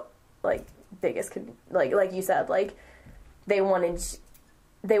 like, the, like, biggest, like you said, like, they want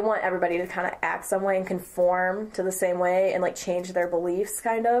everybody to kind of act some way and conform to the same way and, like, change their beliefs,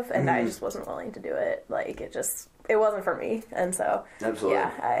 kind of, and I just wasn't willing to do it. Like, it wasn't for me. And so, absolutely,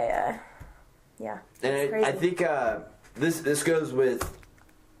 yeah, and I think this goes with,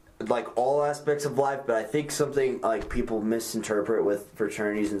 like, all aspects of life, but I think something, like, people misinterpret with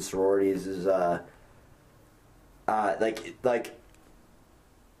fraternities and sororities is like,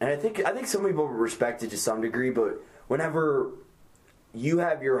 and I think some people respect it to some degree, but whenever you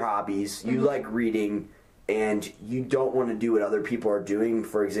have your hobbies, you like reading, and you don't want to do what other people are doing.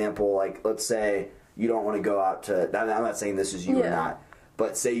 For example, like, let's say you don't want to go out to, I'm not saying this is you or not,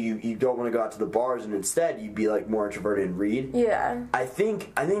 but say you don't want to go out to the bars, and instead you'd be, like, more introverted and read. Yeah. I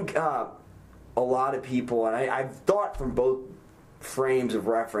think a lot of people, and I've thought from both frames of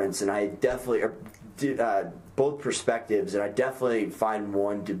reference, and I definitely both perspectives, and I definitely find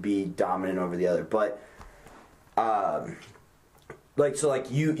one to be dominant over the other. But like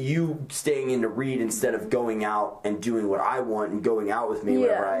you staying in to read instead of going out and doing what I want and going out with me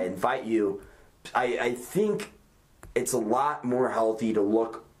whenever I invite you, I think it's a lot more healthy to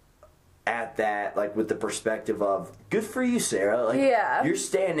look at that, like, with the perspective of, good for you, Sarah. Like, you're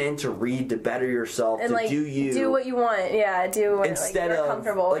staying in to read, to better yourself, and, to, like, do what you want. Yeah, do what, instead, like, you're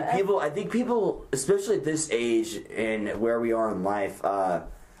comfortable with. I think people, especially at this age and where we are in life, I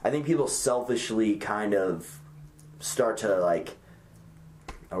think people selfishly kind of start to, like,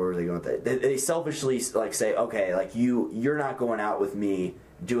 where are they going with that? They selfishly, like, say, okay, like, you're not going out with me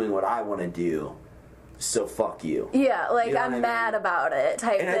doing what I want to do, so fuck you. Yeah, like, you know I'm mad about it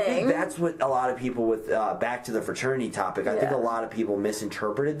type thing. And I think that's what a lot of people with, back to the fraternity topic, I think a lot of people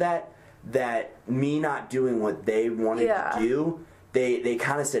misinterpreted that me not doing what they wanted to do, they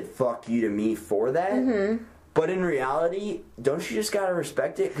kind of said fuck you to me for that. But in reality, don't you just gotta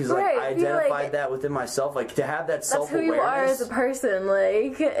respect it? Because, like, I identified that within myself, like, to have that self-awareness. That's who you are as a person,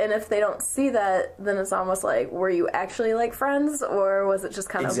 like, and if they don't see that, then it's almost like, were you actually, like, friends, or was it just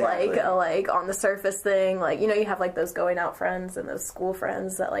kind of like a, like, on the surface thing? Like, you know, you have, like, those going out friends and those school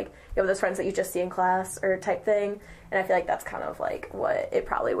friends that, like, you have those friends that you just see in class or type thing, and I feel like that's kind of, like, what it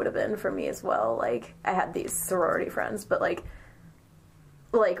probably would have been for me as well. Like, I had these sorority friends, but, like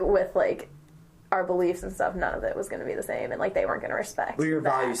with, like, our beliefs and stuff, none of it was going to be the same, and, like, they weren't going to respect your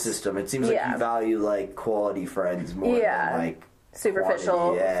value system. It seems like you value, like, quality friends more than, like,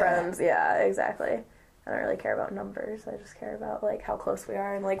 superficial friends. Yeah, exactly. I don't really care about numbers. I just care about, like, how close we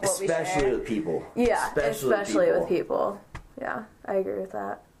are and, like, what we share. Especially with people. Yeah, especially with people. Yeah, I agree with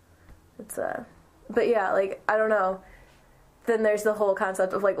that. it's but yeah, like, I don't know. Then there's the whole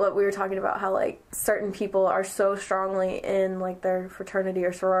concept of, like, what we were talking about, how, like, certain people are so strongly in, like, their fraternity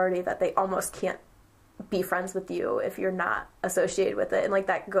or sorority that they almost can't be friends with you if you're not associated with it. And, like,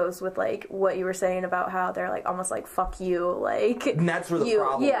 that goes with, like, what you were saying about how they're, like, almost like, fuck you, like, and that's where the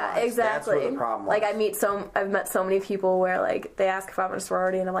problem yeah, lies. exactly. That's where the problem lies. Like, I've met so many people where, like, they ask if I'm in a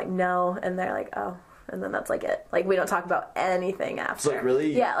sorority and I'm like, no, and they're like, oh, and then that's like it. Like, we don't talk about anything after. It's like,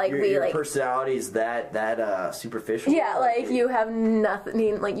 really? Yeah, like, your like, personality is that superficial? yeah, like, you have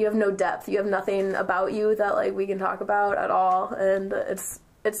nothing, like, you have no depth. You have nothing about you that, like, we can talk about at all. And it's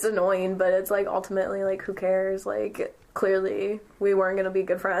annoying, but it's, like, ultimately, like, who cares? Like, clearly we weren't going to be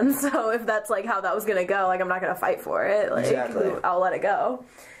good friends. So if that's, like, how that was going to go, like, I'm not going to fight for it. Like, exactly. I'll let it go.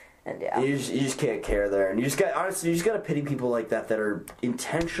 And yeah, you just can't care there, and you just got to pity people like that are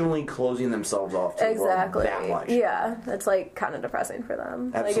intentionally closing themselves off to the world that much. Yeah, it's like kind of depressing for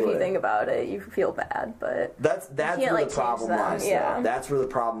them. Absolutely. Like, if you think about it, you feel bad, but that's where like, the problem lies. Yeah, though. That's where the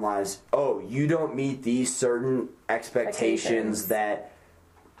problem lies. Oh, you don't meet these certain expectations that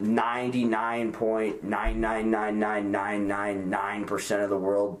 99.9999999% of the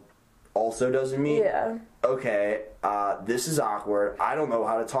world also doesn't meet. Yeah. Okay, this is awkward. I don't know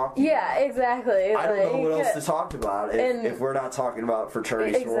how to talk to you. Yeah, exactly. I don't know what else to talk about if we're not talking about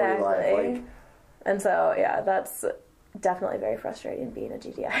fraternity sorority life. Like, and so, yeah, that's definitely very frustrating being a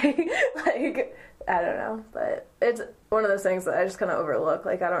GTI. Like, I don't know, but it's one of those things that I just kind of overlook.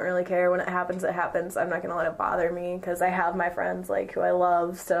 Like, I don't really care. When it happens, it happens. I'm not going to let it bother me because I have my friends, like, who I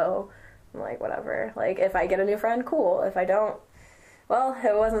love, so I'm like, whatever. Like, if I get a new friend, cool. If I don't, well,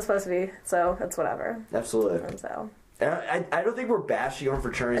 it wasn't supposed to be, so it's whatever. Absolutely. And so. I don't think we're bashing on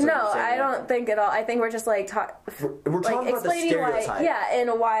fraternities. No, I don't think at all. I think we're just, like, we're talking about the stereotype. Why, yeah,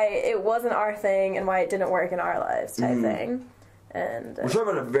 and why it wasn't our thing and why it didn't work in our lives type thing. And we're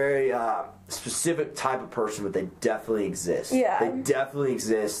talking about a very specific type of person, but they definitely exist. Yeah. They definitely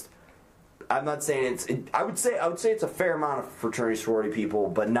exist. I'm not saying I would say it's a fair amount of fraternity sorority people,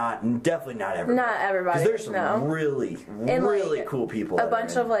 but definitely not everybody. Not everybody. Because there's some really cool people. A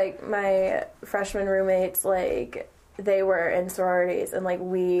bunch of, like, my freshman roommates, like, they were in sororities, and, like,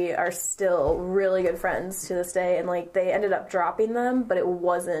 we are still really good friends to this day, and, like, they ended up dropping them, but it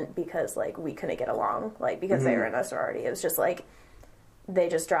wasn't because, like, we couldn't get along, like, because they were in a sorority. It was just, like, they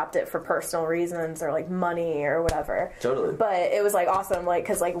just dropped it for personal reasons or, like, money or whatever. Totally. But it was, like, awesome, like,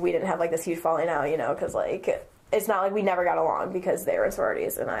 because, like, we didn't have, like, this huge falling out, you know, because, like, it's not like we never got along because they were in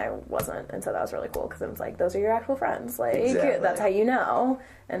sororities and I wasn't, and so that was really cool because it was like, those are your actual friends, like, exactly. That's how you know.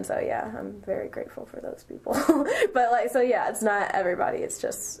 And so, yeah, I'm very grateful for those people. But, like, so, yeah, it's not everybody, it's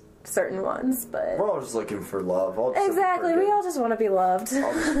just certain ones, but... We're all just looking for love. Exactly, we all just want to be loved.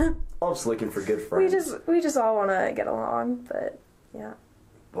 All just looking for good friends. We just all want to get along, but, yeah.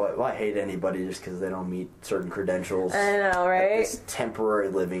 Well, I hate anybody just because they don't meet certain credentials. I know, right? This temporary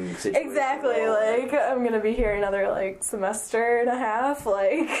living situation. Exactly, like, I'm going to be here another, like, semester and a half,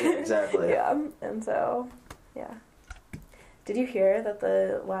 like... Exactly. Yeah, and so, yeah. Did you hear that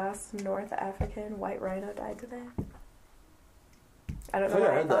the last North African white rhino died today? I don't know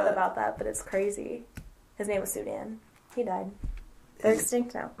why I thought about that, but it's crazy. His name was Sudan. He died. They're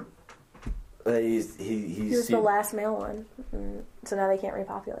extinct now. He was the last male one, so now they can't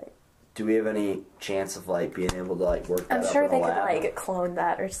repopulate. Do we have any chance of, like, being able to, like, work that I'm up sure in a they could, lab? like, clone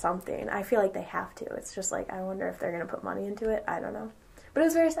that or something. I feel like they have to. It's just, like, I wonder if they're going to put money into it. I don't know. But it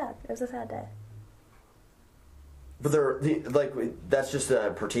was very sad. It was a sad day. But that's just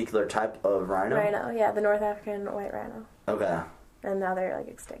a particular type of rhino? Rhino, yeah, the North African white rhino. Okay. And now they're, like,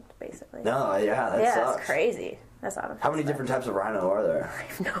 extinct, basically. No, yeah, that sucks. It's crazy. That's not How many different types of rhino are there? I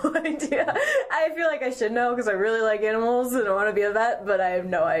have no idea. I feel like I should know because I really like animals and I want to be a vet, but I have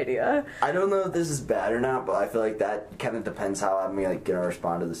no idea. I don't know if this is bad or not, but I feel like that kind of depends how I'm like gonna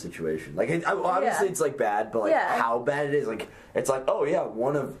respond to the situation. Like, obviously it's like bad, but like how bad it is. Like, it's like, oh yeah,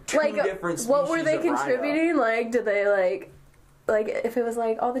 one of two different species. What were they of contributing? Rhino. Like, did they like if it was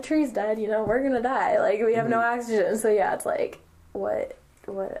like all the trees died, you know, we're gonna die. Like, we have no oxygen. So yeah, it's like what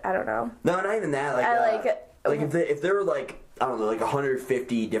I don't know. No, not even that. Like, if there were, like, I don't know, like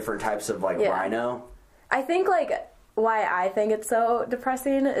 150 different types of, like, rhino. I think, like, why I think it's so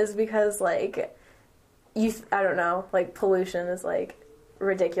depressing is because, like, I don't know, like, pollution is, like,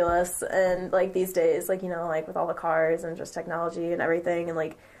 ridiculous. And, like, these days, like, you know, like, with all the cars and just technology and everything, and,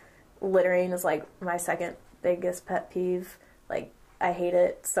 like, littering is, like, my second biggest pet peeve. Like, I hate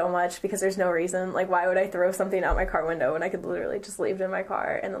it so much because there's no reason. Like, why would I throw something out my car window when I could literally just leave it in my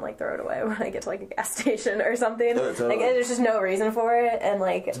car and then, like, throw it away when I get to, like, a gas station or something? Totally. Like, there's just no reason for it, and,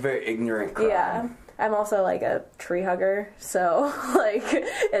 like... It's a very ignorant crime. Yeah. I'm also like a tree hugger, so like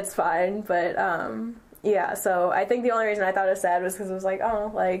it's fine. But yeah, so I think the only reason I thought it was sad was because it was like,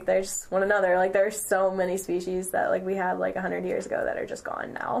 oh, like there's one another. Like there's so many species that like we had like 100 years ago that are just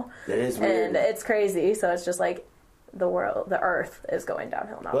gone now. It is weird. And it's crazy. So it's just like the Earth is going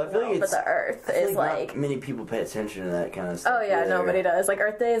downhill now. Well, I feel like but the Earth is like not many people pay attention to that kind of stuff. Oh yeah, nobody does. Like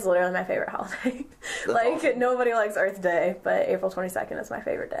Earth Day is literally my favorite holiday. Like awesome. Nobody likes Earth Day, but April 22nd is my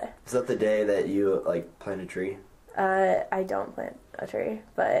favorite day. Is that the day that you like plant a tree? I don't plant a tree,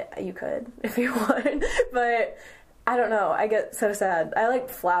 but you could if you want. But I don't know. I get so sad. I like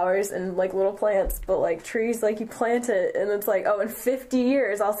flowers and like little plants, but like trees, like you plant it and it's like, oh, in 50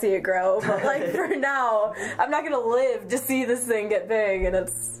 years I'll see it grow. But like for now, I'm not gonna live to see this thing get big, and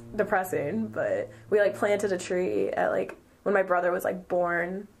it's depressing. But we like planted a tree at like when my brother was like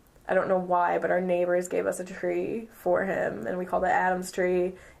born. I don't know why, but our neighbors gave us a tree for him, and we called it Adam's tree.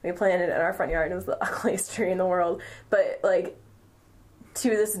 And we planted it in our front yard, and it was the ugliest tree in the world. But like, to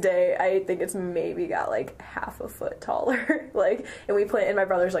this day, I think it's maybe got like half a foot taller. Like, and we planted, and my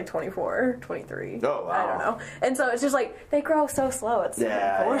brother's like 24, 23. Oh, wow. I don't know. And so it's just like, they grow so slow. It's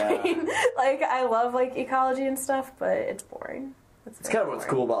boring. Yeah. Like, I love like ecology and stuff, but it's boring. It's kind of what's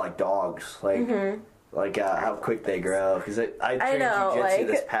cool about like dogs. Like, like how quick they grow. Because I trained jiu-jitsu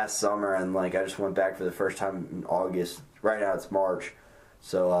this past summer, and like I just went back for the first time in August. Right now it's March,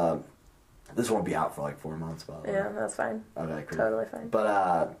 so this won't be out for like 4 months. By the way. Yeah, that's fine. Okay, cool. Totally fine. But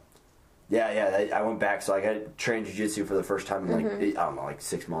I went back, so like I trained jiu-jitsu for the first time in like I don't know, like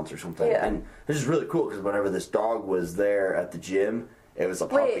 6 months or something. Yeah. And this is really cool because whenever this dog was there at the gym, it was a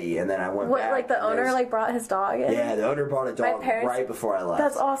puppy, and then I went back. Like the owner like brought his dog in? Yeah, the owner brought a dog right before I left.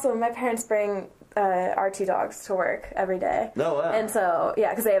 That's awesome. My parents bring RT dogs to work every day. No way. And so, yeah,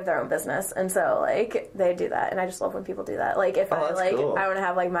 because they have their own business, and so like they do that, and I just love when people do that. Like if I like cool. I want to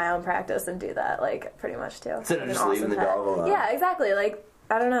have like my own practice and do that, like pretty much too. Instead of just leaving the dog alone. Yeah, exactly. Like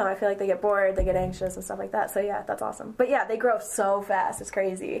I don't know. I feel like they get bored, they get anxious and stuff like that. So yeah, that's awesome. But yeah, they grow so fast. It's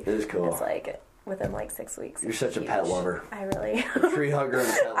crazy. It is cool. It's like within like 6 weeks. You're such a pet lover. I really. A tree hugger and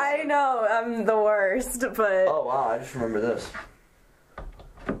a pet lover. I know. I'm the worst, but. Oh wow! I just remember this.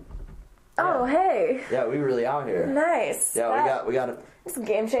 Oh, hey. Yeah, we really out here. Nice. Yeah, we got a... It's a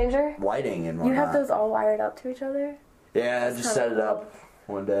game changer. Lighting and whatnot. You have those all wired up to each other? Yeah, I just set it up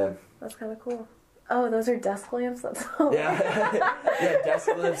one day. That's kind of cool. Oh, those are desk lamps? That's yeah, desk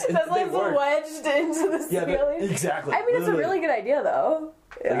lamps. Desk lamps wedged into the ceiling. Exactly. I mean, it's a really good idea, though.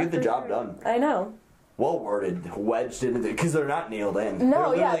 Yeah, they get the job done. I know. Well worded, wedged into because they're not nailed in.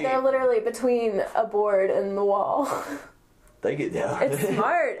 No, they're literally between a board and the wall. They get down. It's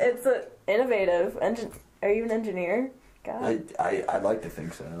smart. It's innovative. Are you an engineer? God. I'd like to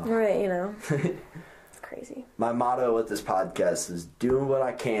think so. Right, you know. It's crazy. My motto with this podcast is doing what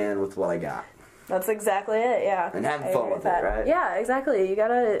I can with what I got. That's exactly it, yeah. And having fun with it, right? Yeah, exactly. You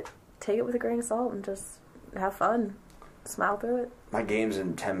gotta take it with a grain of salt and just have fun. Smile through it. My game's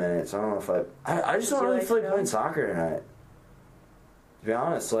in 10 minutes. I don't know if I just don't really feel like playing soccer tonight. To be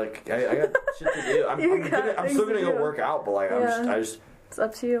honest, like I got shit to do. I'm still gonna go work out, but like I just. It's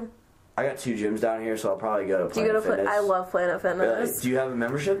up to you. I got 2 gyms down here, so I'll probably go to Planet Fitness. I love Planet Fitness. Really? Do you have a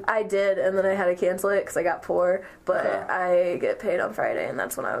membership? I did, and then I had to cancel it because I got poor. But I get paid on Friday, and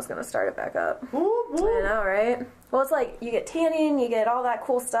that's when I was gonna start it back up. I know, right? Well, it's like you get tanning, you get all that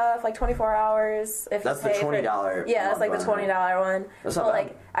cool stuff, like 24 hours. That's the $20. Yeah, that's like the $20 one. That's not bad.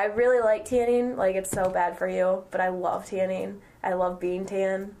 Like I really like tanning. Like it's so bad for you, but I love tanning. I love being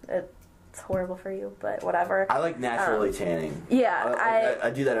tan. It's horrible for you, but whatever. I like naturally tanning. Yeah, I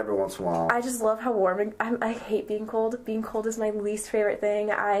do that every once in a while. I just love how warm I hate being cold. Being cold is my least favorite thing.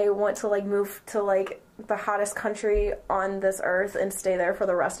 I want to like move to like the hottest country on this earth and stay there for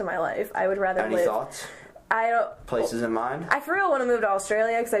the rest of my life. I would rather live. Any thoughts? I don't. Places in mind? I for real want to move to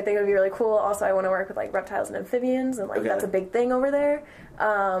Australia because I think it would be really cool. Also, I want to work with like reptiles and amphibians, and like that's a big thing over there.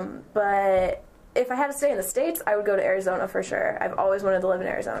 But if I had to stay in the States, I would go to Arizona for sure. I've always wanted to live in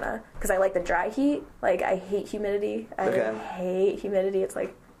Arizona because I like the dry heat. Like I hate humidity. I hate humidity. It's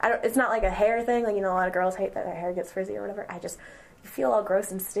like it's not like a hair thing. Like a lot of girls hate that their hair gets frizzy or whatever. You feel all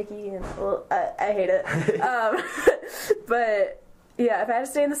gross and sticky, and I hate it. But yeah, if I had to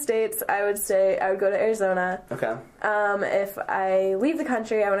stay in the States, I would go to Arizona. Okay. If I leave the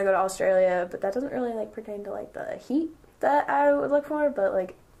country, I want to go to Australia, but that doesn't really like pertain to like the heat that I would look for. But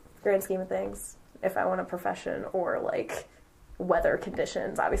like grand scheme of things, if I want a profession or like weather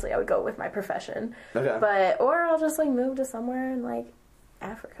conditions, obviously I would go with my profession. Okay. Or I'll just like move to somewhere in like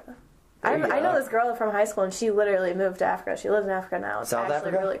Africa. I know this girl from high school, and she literally moved to Africa. She lives in Africa now. It's South actually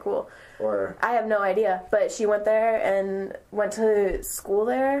Africa? really cool. Or I have no idea, but she went there and went to school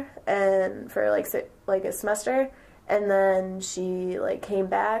there, and for like a semester, and then she like came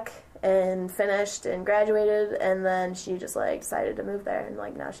back and finished and graduated, and then she just like decided to move there, and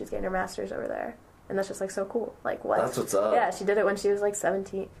like now she's getting her master's over there, and that's just like so cool. Like what? That's what's up. Yeah, she did it when she was like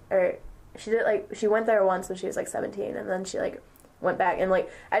 17, or she went there once when she was like 17, and then she like went back, and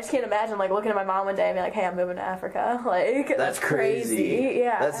like I just can't imagine like looking at my mom one day and being like, hey, I'm moving to Africa. Like that's crazy.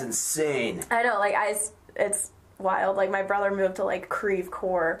 Yeah, that's insane. I know, like it's wild. Like my brother moved to like Creve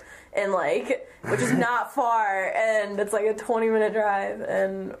Coeur, and like which is not far, and it's like a 20-minute drive,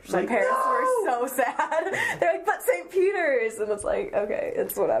 and my parents were so sad. They're like, but St. Peter's, and it's like, okay,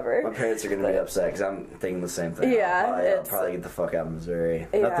 it's whatever. My parents are gonna be upset because I'm thinking the same thing. Yeah, I'll probably get the fuck out of Missouri.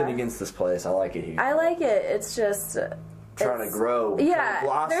 Yeah. Nothing against this place. I like it here. I like it. It's just trying to grow. Yeah,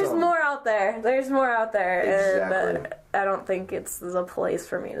 blossom. there's more out there. Exactly. And I don't think it's the place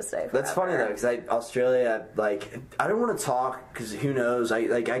for me to stay forever. That's funny though, because Australia, like, I don't want to talk because who knows?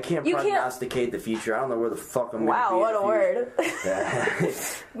 I can't prognosticate the future. I don't know where the fuck I'm going to be. Wow, what a word! Yeah.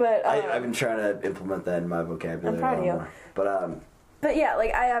 But I've been trying to implement that in my vocabulary. I'm proud of you. More. But yeah,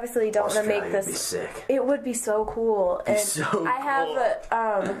 like I obviously don't want to make this. Would be sick. It would be so cool. It'd be so cool. I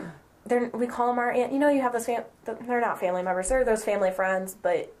have we call them our aunt. You know, you have those they're not family members. They're those family friends,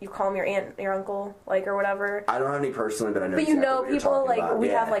 but you call them your aunt, your uncle, like, or whatever. I don't have any personally, but I know. But exactly you know what you're people, like, about. we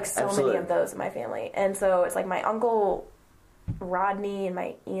Yeah, have, like, so absolutely. many of those in my family. And so it's, like, my uncle Rodney and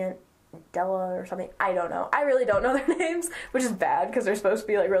my aunt Della or something. I don't know. I really don't know their names, which is bad because they're supposed to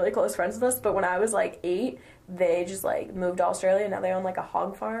be, like, really close friends with us. But when I was, like, 8, they just, like, moved to Australia. Now they own, like, a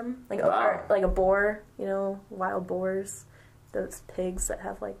hog farm. Like, wow. like a boar, you know, wild boars. Those pigs that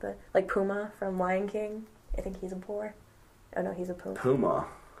have, like, like Puma from Lion King. I think he's a boar. Oh, no, he's a Puma. Puma.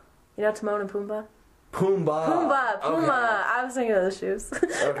 You know Timon and Pumbaa? Pumbaa. Pumbaa. Okay. I was thinking of the shoes.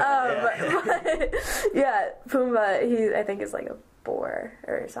 Okay. But, yeah, Pumbaa, he, I think, is like a boar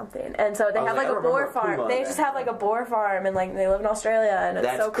or something. And so they have like a boar farm. Pumbaa, they just have like a boar farm, and like they live in Australia, and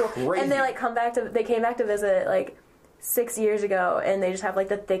it's so cool. Crazy. And they like they came back to visit like 6 years ago, and they just have like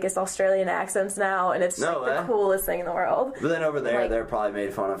the thickest Australian accents now, and it's the coolest thing in the world. But then over there, like, they're probably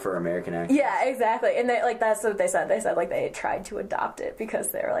made fun of for American accents. Yeah, exactly. And they, like, that's what they said. They said like they tried to adopt it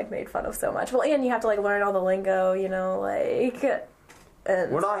because they were like made fun of so much. Well, and you have to like learn all the lingo, you know, like.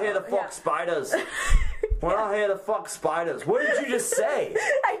 And we're not here to fuck spiders. We're not here to fuck spiders. What did you just say?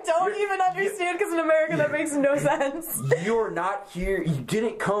 I don't even understand because in America that makes no sense. You're not here. You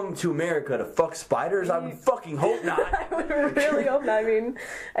didn't come to America to fuck spiders. I would fucking hope not. I would really hope not. I mean,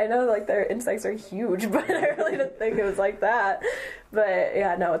 I know like their insects are huge, but I really didn't think it was like that. But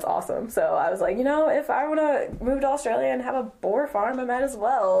yeah, no, it's awesome. So I was like, you know, if I want to move to Australia and have a boar farm, I might as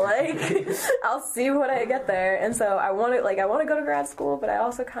well. Like, I'll see what I get there. And so I want to go to grad school, but I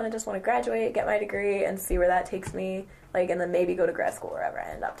also kind of just want to graduate, get my degree, and see where that takes me. Like, and then maybe go to grad school wherever I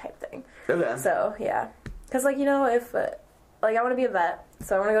end up, type thing. Okay. So yeah, because like, you know, if like I want to be a vet,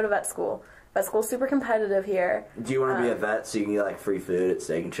 so I want to go to vet school. Vet school's super competitive here. Do you want to be a vet so you can get like free food at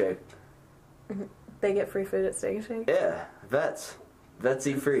Steak and Shake? They get free food at Steak and Shake? Yeah, vets. Vets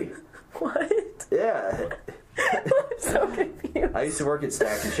eat free. What? Yeah. I'm so confused. I used to work at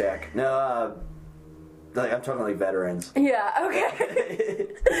Stack and Shack. No, like I'm talking like veterans. Yeah, okay.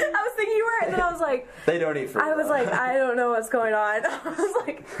 I was thinking you were, and then I was like... They don't eat free. I was like, I don't know what's going on. I was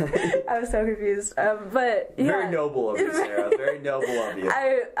like, I was so confused. But yeah. Very noble of you, Sarah. Very noble of you.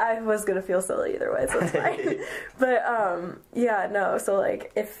 I was going to feel silly either way, so it's fine. But yeah, no, so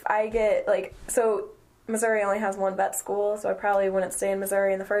like if I get like... So Missouri only has one vet school, so I probably wouldn't stay in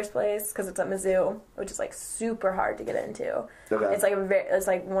Missouri in the first place because it's at Mizzou, which is like super hard to get into. Okay. It's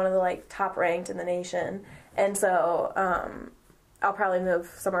like one of the like top ranked in the nation, and so I'll probably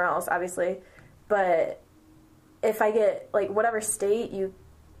move somewhere else, obviously. But if I get like whatever state you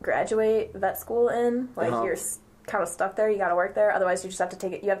graduate vet school in, like you're kind of stuck there. You got to work there. Otherwise, you just have to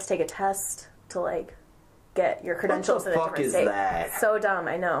take it. You have to take a test to like get your credentials in a different state. What the fuck is that? So dumb,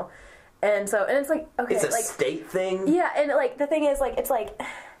 I know. And so, and it's like, okay, it's a like, state thing? Yeah, and like, the thing is, like, it's like,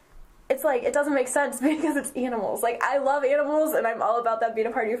 it doesn't make sense because it's animals. Like, I love animals, and I'm all about that being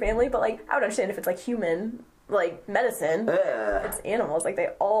a part of your family, but like, I would understand if it's like human, like, medicine. Yeah. It's animals. Like, they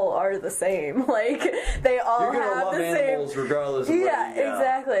all are the same. Like, they all have the same. You're gonna love animals regardless of yeah,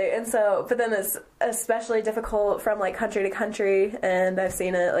 exactly. And so, but then it's especially difficult from like country to country, and I've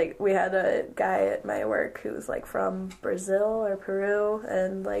seen it. Like, we had a guy at my work who's like from Brazil or Peru,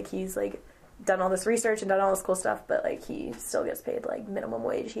 and like he's like done all this research and done all this cool stuff, but like he still gets paid like minimum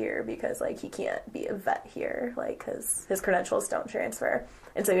wage here because like he can't be a vet here, like because his credentials don't transfer.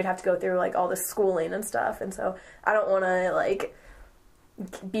 and so you'd have to go through like all this schooling and stuff, and so I don't want to like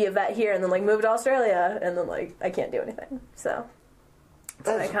be a vet here and then like move to Australia and then like I can't do anything. So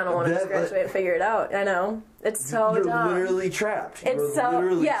I kind of want to just graduate and figure it out. I know it's so you're dumb. Literally trapped. It's so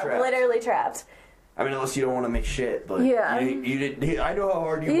literally trapped. I mean, unless you don't want to make shit, but yeah, you did. I know how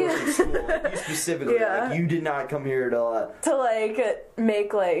hard you worked in school. Like, you specifically, like, you did not come here to like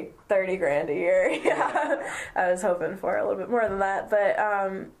make like $30,000 a year. Yeah, I was hoping for a little bit more than that, but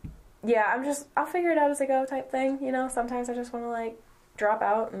yeah, I'll figure it out as I go type thing. You know, sometimes I just want to like drop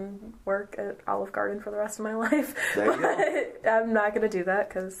out and work at Olive Garden for the rest of my life. There you go. I'm not going to do that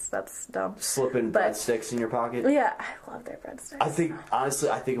because that's dumb. Slipping breadsticks in your pocket? Yeah, I love their breadsticks. Honestly,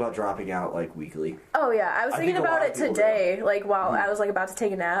 I think about dropping out like weekly. Oh yeah, I was thinking about it today, like while I was like about to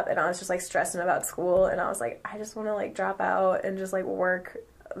take a nap and I was just like stressing about school and I was like, I just want to like drop out and just like work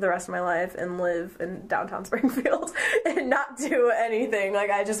the rest of my life and live in downtown Springfield and not do anything. Like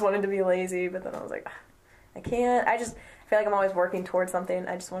I just wanted to be lazy, but then I was like, I can't. I feel like I'm always working towards something.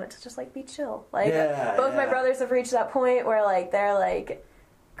 I just want it to just like be chill. Like both my brothers have reached that point where like they're like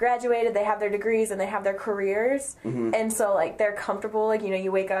graduated, they have their degrees and they have their careers, and so like they're comfortable. Like, you know,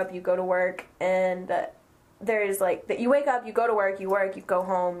 you wake up, you go to work, and there's like that you wake up, you go to work, you go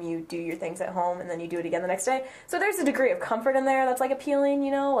home, you do your things at home, and then you do it again the next day. So there's a degree of comfort in there that's like appealing,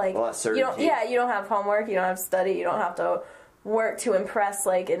 you know, like you don't have homework, you don't have to study, you don't have to work to impress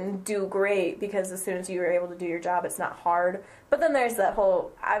like and do great, because as soon as you are able to do your job, it's not hard. But then there's that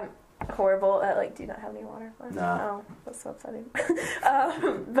whole, I'm horrible at like, do you not have any water left? No. Oh, that's so upsetting.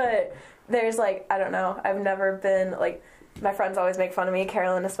 But there's like, I don't know, I've never been like, my friends always make fun of me,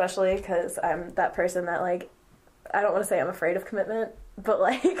 Carolyn especially, because I'm that person that like, I don't want to say I'm afraid of commitment, but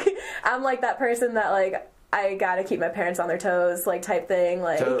like I'm like that person that like I gotta keep my parents on their toes, like type thing.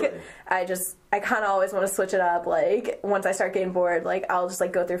 Like totally. I kind of always want to switch it up. Like once I start getting bored, like I'll just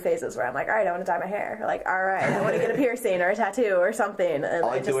like go through phases where I'm like, all right, I want to dye my hair. Like, all right, I want to get a piercing or a tattoo or something. And I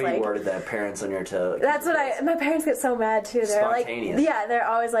like the way you worded that, parents on your toes. That's what my parents get so mad too. They're like, yeah, they're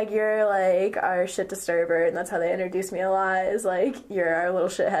always like, you're like our shit disturber, and that's how they introduce me a lot. Is like, you're our little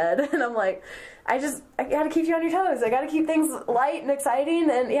shithead, and I'm like, I gotta keep you on your toes. I gotta keep things light and exciting,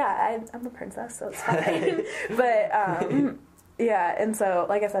 and yeah, I'm a princess, so it's fine. But yeah, and so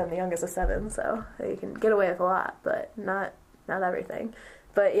like I said, I'm the youngest of 7, so you can get away with a lot, but not everything.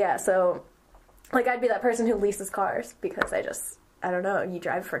 But yeah, so like I'd be that person who leases cars because I don't know, you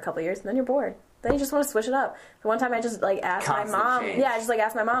drive for a couple years and then you're bored. Then you just want to switch it up. The one time I just like asked my mom, I just like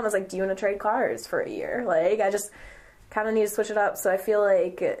asked my mom, I was like, do you want to trade cars for a year? Like I just kind of need to switch it up. So I feel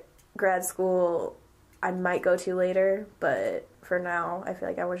like grad school I might go to later, but for now I feel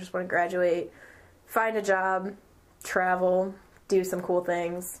like I just want to graduate, find a job, travel, do some cool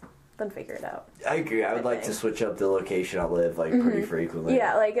things, then figure it out. I agree. I would like to switch up the location I live like pretty frequently.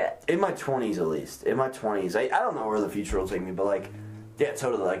 Yeah, like in my 20s at least. In my 20s, I don't know where the future will take me, but like, yeah,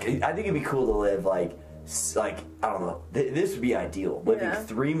 totally. Like I think it'd be cool to live like I don't know. This would be ideal. Living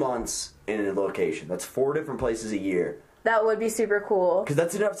 3 months in a location. That's 4 different places a year. That would be super cool. Because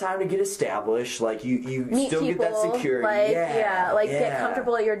that's enough time to get established. Like, you meet still people, get that security. Like, get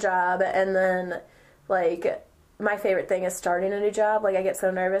comfortable at your job. And then, like, my favorite thing is starting a new job. Like, I get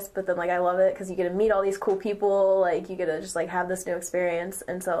so nervous, but then, like, I love it because you get to meet all these cool people. Like, you get to just, like, have this new experience.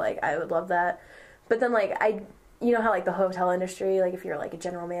 And so, like, I would love that. But then, like, you know how, like, the hotel industry, like, if you're, like, a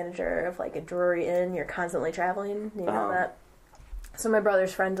general manager of, like, a Drury Inn, you're constantly traveling. You know that? So my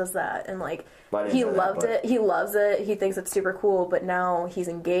brother's friend does that, and like he loved it. He loves it. He thinks it's super cool. But now he's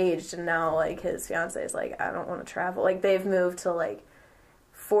engaged, and now like his fiance is like, I don't want to travel. Like they've moved to like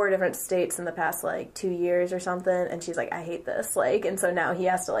 4 different states in the past like 2 years or something, and she's like, I hate this. Like, and so now he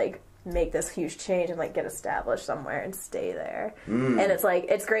has to like make this huge change and like get established somewhere and stay there. And it's like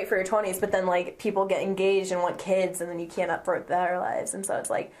it's great for your 20s, but then like people get engaged and want kids, and then you can't uproot their lives, and so it's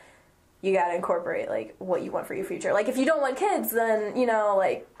like, you gotta incorporate, like, what you want for your future. Like, if you don't want kids, then, you know,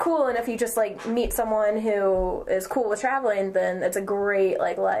 like, cool, and if you just, like, meet someone who is cool with traveling, then it's a great,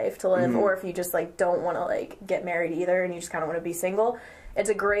 like, life to live. Or if you just, like, don't want to, like, get married either, and you just kind of want to be single, it's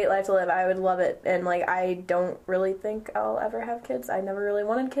a great life to live. I would love it. And, like, I don't really think I'll ever have kids. I never really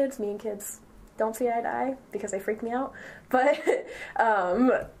wanted kids. Me and kids don't see eye to eye because they freak me out. But,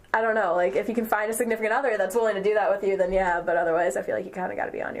 I don't know, like, if you can find a significant other that's willing to do that with you, then yeah, but otherwise I feel like you kind of got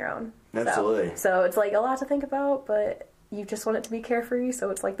to be on your own. Absolutely. So it's, like, a lot to think about, but you just want it to be carefree, so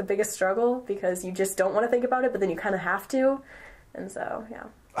it's, like, the biggest struggle, because you just don't want to think about it, but then you kind of have to, and so, yeah.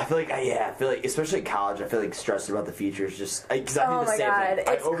 I feel like, especially in college, I feel like stressed about the future is just, because I do the same thing.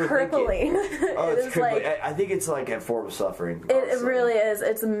 It's crippling. It's crippling. I think it's, like, a form of suffering. It really is.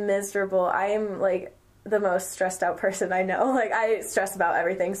 It's miserable. I am, like, the most stressed out person I know. Like, I stress about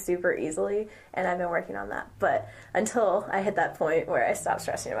everything super easily, and I've been working on that. But until I hit that point where I stopped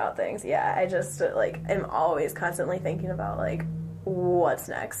stressing about things, yeah, I just, like, am always constantly thinking about, like, what's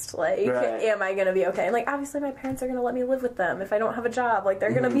next? Like, am I going to be okay? And, like, obviously my parents are going to let me live with them if I don't have a job. Like,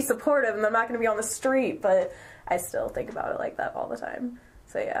 they're going to be supportive, and I'm not going to be on the street, but I still think about it like that all the time.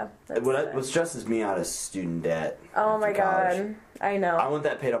 So, yeah. What stresses me out is student debt. Oh, my God. I know. I want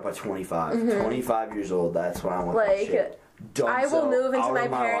that paid up by 25. 25 years old, that's when I want that shit done. I will move into my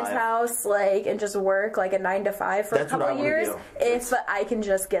parents' house, like, and just work, like, a 9 to 5 for a couple of years if I can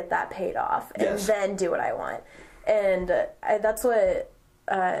just get that paid off and then do what I want. And that's what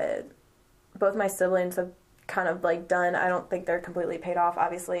both my siblings have kind of, like, done. I don't think they're completely paid off,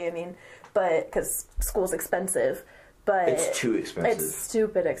 obviously. I mean, but because school's expensive. But it's too expensive. It's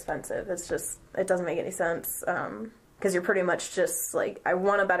stupid expensive. It's just, it doesn't make any sense. Because you're pretty much just like, I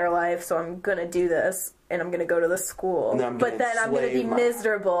want a better life, so I'm going to do this, and I'm going to go to the school. But then I'm going to be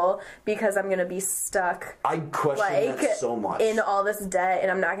miserable because I'm going to be stuck. I question that so much. In all this debt,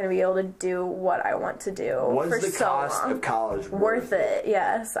 and I'm not going to be able to do what I want to do. What is the cost of college worth it?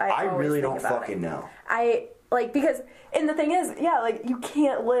 Yes. I really don't fucking know. Because, and the thing is, yeah, like, you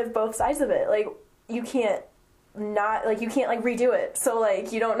can't live both sides of it. Like, you can't you can't, like, redo it. So,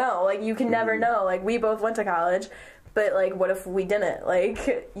 like, you don't know. Like, you can never know. Like, we both went to college, but, like, what if we didn't?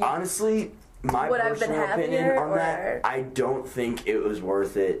 Like, honestly, my personal opinion on that, I don't think it was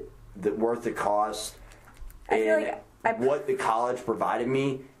worth it, worth the cost, and what the college provided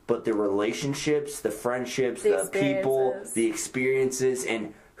me, but the relationships, the friendships, the people, the experiences,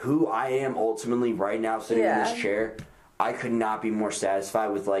 and who I am ultimately right now sitting in this chair. I could not be more satisfied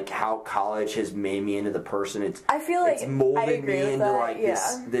with, like, how college has made me into the person. It's molded me into like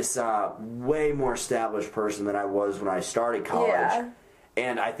this way more established person than I was when I started college. Yeah.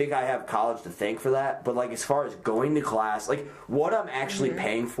 And I think I have college to thank for that. But, like, as far as going to class, like, what I'm actually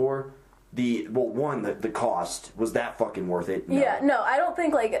paying for, the cost, was that fucking worth it? No. Yeah, no, I don't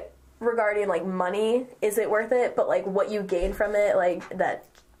think, like, regarding, like, money, is it worth it? But, like, what you gain from it, like, that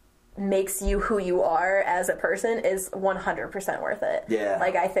makes you who you are as a person is 100% worth it. Yeah.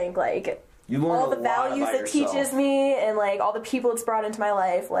 Like, I think, like, you learn all the values it teaches me and, like, all the people it's brought into my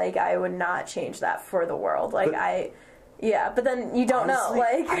life, like, I would not change that for the world. Like, but then you don't honestly, know,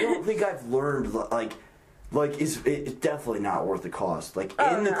 like. I don't think I've learned, like, it's definitely not worth the cost. Like,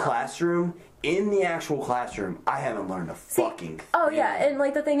 in the classroom, in the actual classroom, I haven't learned a fucking thing. Oh, yeah, and,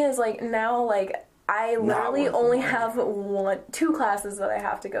 like, the thing is, like, now, like, I literally only have 2 classes that I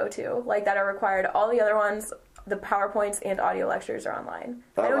have to go to, like, that are required. All the other ones, the PowerPoints and audio lectures are online.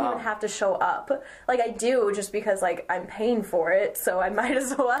 I don't even have to show up. Like, I do just because, like, I'm paying for it, so I might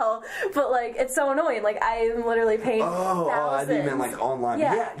as well. But, like, it's so annoying. Like, I'm literally paying thousands. I didn't mean, like, online.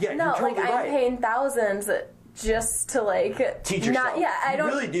 Yeah, no, you're totally like, I'm paying thousands just to, like, teach yourself. I don't.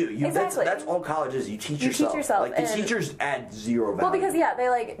 You really do. Exactly. That's all college is. You teach yourself. Like, the teachers add zero value. Well, because, they,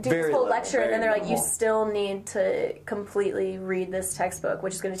 like, do this whole lecture, and then they're like, you still need to completely read this textbook,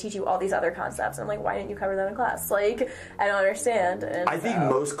 which is going to teach you all these other concepts. And I'm like, why didn't you cover that in class? Like, I don't understand. And I think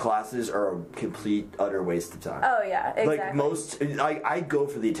most classes are a complete, utter waste of time. Oh, yeah, exactly. Like, most, I go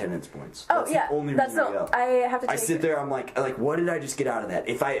for the attendance points. That's the only reason I go. I have to take I sit there, I'm like, what did I just get out of that?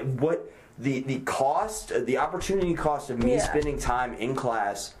 The cost, the opportunity cost of me spending time in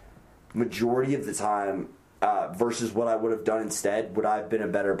class, majority of the time, versus what I would have done instead, would I have been a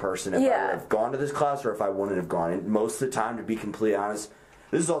better person if I would have gone to this class or if I wouldn't have gone? And most of the time, to be completely honest,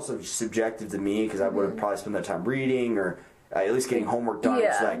 this is also subjective to me because I would have probably spent that time reading or at least getting homework done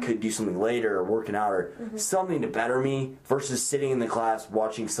so that I could do something later or working out or something to better me versus sitting in the class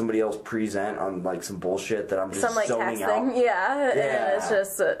watching somebody else present on, like, some bullshit that I'm just zoning out. And it's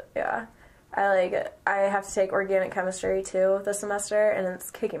just, I have to take organic chemistry too this semester, and it's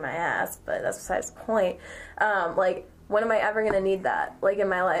kicking my ass, but that's besides the point. Like, when am I ever going to need that, like, in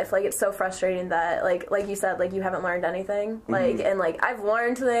my life? Like, it's so frustrating that, like you said, like, you haven't learned anything. Like, and, like, I've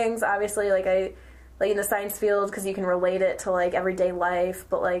learned things, obviously, like, in the science field, because you can relate it to, like, everyday life,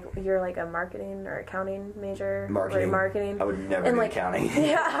 but, like, you're, like, a marketing or accounting major. Marketing. I would never do accounting.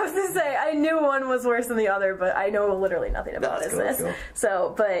 Yeah, I was going to say, I knew one was worse than the other, but I know literally nothing about business. Cool.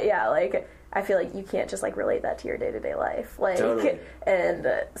 So, but, yeah, like, I feel like you can't just, like, relate that to your day-to-day life. Like, totally. And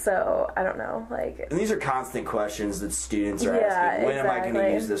so, I don't know, like. And these are constant questions that students are asking. When am I going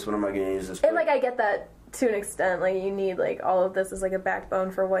to use this? When am I going to use this? And, like, I get that to an extent. Like, you need, like, all of this as, like, a backbone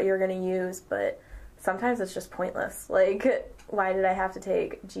for what you're going to use, but sometimes it's just pointless. Like, why did I have to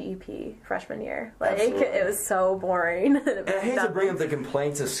take GEP freshman year? Like, absolutely. It was so boring. And I hate to bring up the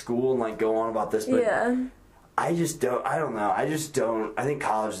complaints of school and, like, go on about this, but I don't know. I think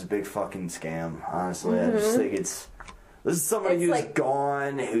college is a big fucking scam, honestly. I just think this is somebody who's like,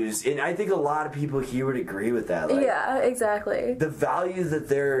 gone, and I think a lot of people here would agree with that. Like, yeah, exactly. The value that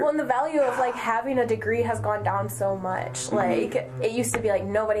they're... Well, and the value of, like, having a degree has gone down so much. Like, it used to be, like,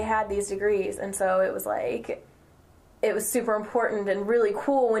 nobody had these degrees, and so it was, like... It was super important and really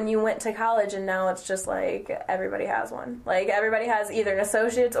cool when you went to college, and now it's just, like, everybody has one. Like, everybody has either an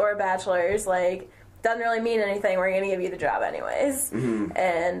associate's or a bachelor's, like... Doesn't really mean anything. We're going to give you the job anyways.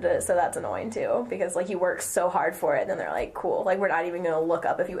 And so that's annoying, too. Because, like, you work so hard for it, and then they're like, cool. Like, we're not even going to look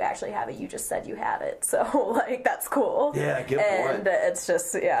up if you actually have it. You just said you had it. So, like, that's cool. Yeah, good point. And it's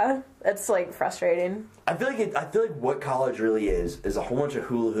just, yeah. It's, like, frustrating. I feel like what college really is a whole bunch of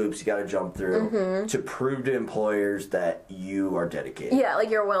hula hoops you got to jump through to prove to employers that you are dedicated. Yeah,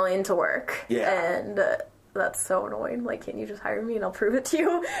 like, you're willing to work. Yeah. And... that's so annoying. Like, can't you just hire me and I'll prove it to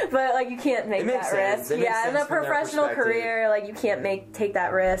you? But, like, you can't make that risk. Yeah, in a professional career, like, you can't take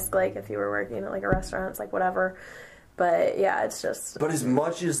that risk, like, if you were working at, like, a restaurant, it's like, whatever. But, yeah, it's just... But as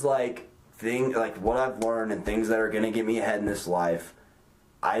much as, like, what I've learned and things that are going to get me ahead in this life,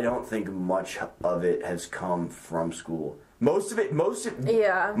 I don't think much of it has come from school. Most of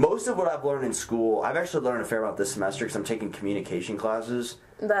what I've learned in school, I've actually learned a fair amount this semester because I'm taking communication classes.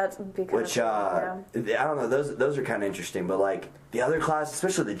 That's because I don't know, those are kind of interesting, but like the other class,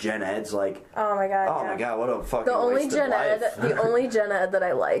 especially the gen eds, like my god, what a fucking waste of life. The only gen ed that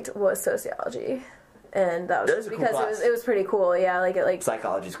I liked was sociology, and that was because it was pretty cool. Yeah, like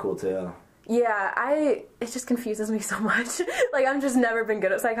psychology's cool too. Yeah, it just confuses me so much. Like, I've just never been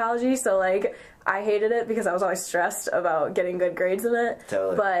good at psychology, so, like, I hated it because I was always stressed about getting good grades in it.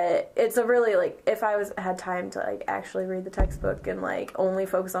 Totally. But it's a really, like, if I had time to, like, actually read the textbook and, like, only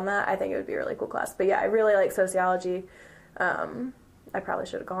focus on that, I think it would be a really cool class. But, yeah, I really like sociology. I probably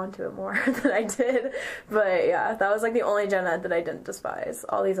should have gone to it more than I did. But, yeah, that was, like, the only gen ed that I didn't despise.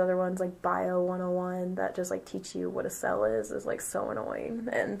 All these other ones, like Bio 101, that just, like, teach you what a cell is, like, so annoying.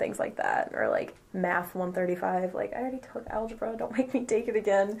 And things like that. Or, like, Math 135. Like, I already took algebra. Don't make me take it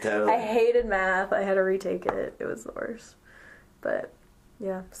again. Totally. I hated math. I had to retake it. It was the worst. But,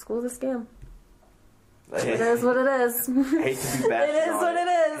 yeah, school's a scam. It is what it is. Hate to be bad. It is what it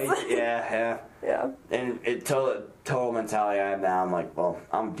is. Yeah. And total mentality I am now. I'm like, well,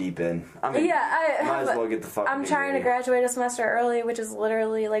 I'm deep in. Might as well get the fucking I'm trying to graduate a semester early, which is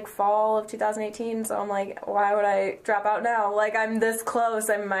literally like fall of 2018. So I'm like, why would I drop out now? Like, I'm this close.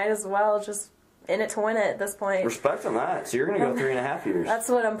 I might as well just in it to win it at this point. Respect on that. So you're gonna go 3.5 years. That's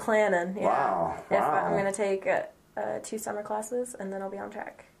what I'm planning. Yeah. Wow. If I'm gonna take 2 summer classes, and then I'll be on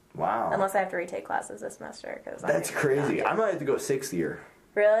track. Wow. Unless I have to retake classes this semester. That's crazy. I might have to go 6th year.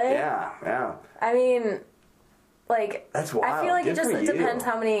 Really? Yeah. I mean, like... That's wild. I feel like it depends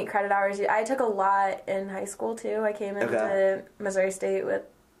how many credit hours I took a lot in high school, too. I came into Missouri State with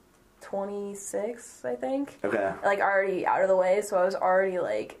 26, I think. Okay. Like, already out of the way, so I was already,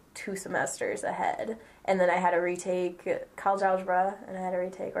 like, 2 semesters ahead. And then I had to retake college algebra, and I had to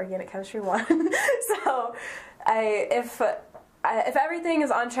retake organic chemistry 1. So, if everything is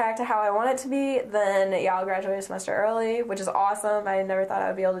on track to how I want it to be, then yeah, I'll graduate a semester early, which is awesome. I never thought I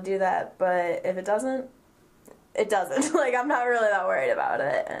would be able to do that, but if it doesn't, it doesn't. Like, I'm not really that worried about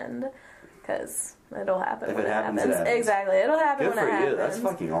it, and because it'll happen when it happens. Exactly, it'll happen when it happens. Good for you. That's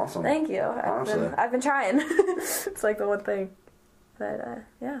fucking awesome. Thank you. Honestly, I've been trying. It's like the one thing, but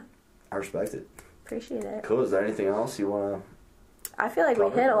yeah. I respect it. Appreciate it. Cool. Is there anything else you want to? I feel like we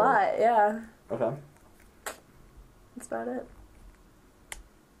hit a lot. Yeah. Okay. That's about it.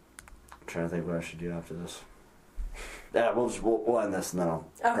 Trying to think what I should do after this. Yeah, we'll end this and then I'll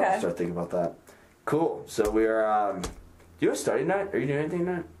start thinking about that. Cool. So we're do you have a study tonight? Are you doing anything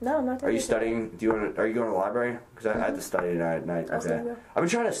tonight? No, I'm not doing anything. Are you studying? Are you going to the library? Because I had to study tonight at night. Okay. I've been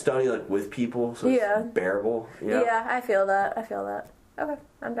trying to study like with people, so it's bearable. You know? Yeah, I feel that. Okay,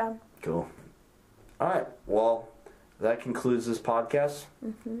 I'm down. Cool. All right. Well, that concludes this podcast.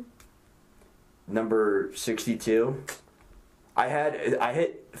 Number 62. I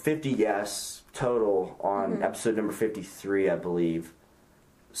hit 50 guests total on episode number 53, I believe.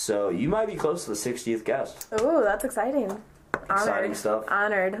 So you might be close to the 60th guest. Ooh, that's exciting. Exciting stuff.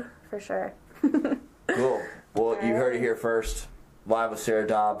 Honored, for sure. Cool. Well, you heard it here first. Live with Sarah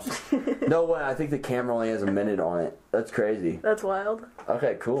Dobbs. No way, I think the camera only has a minute on it. That's crazy. That's wild.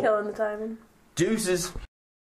 Okay, cool. Killing the timing. Deuces.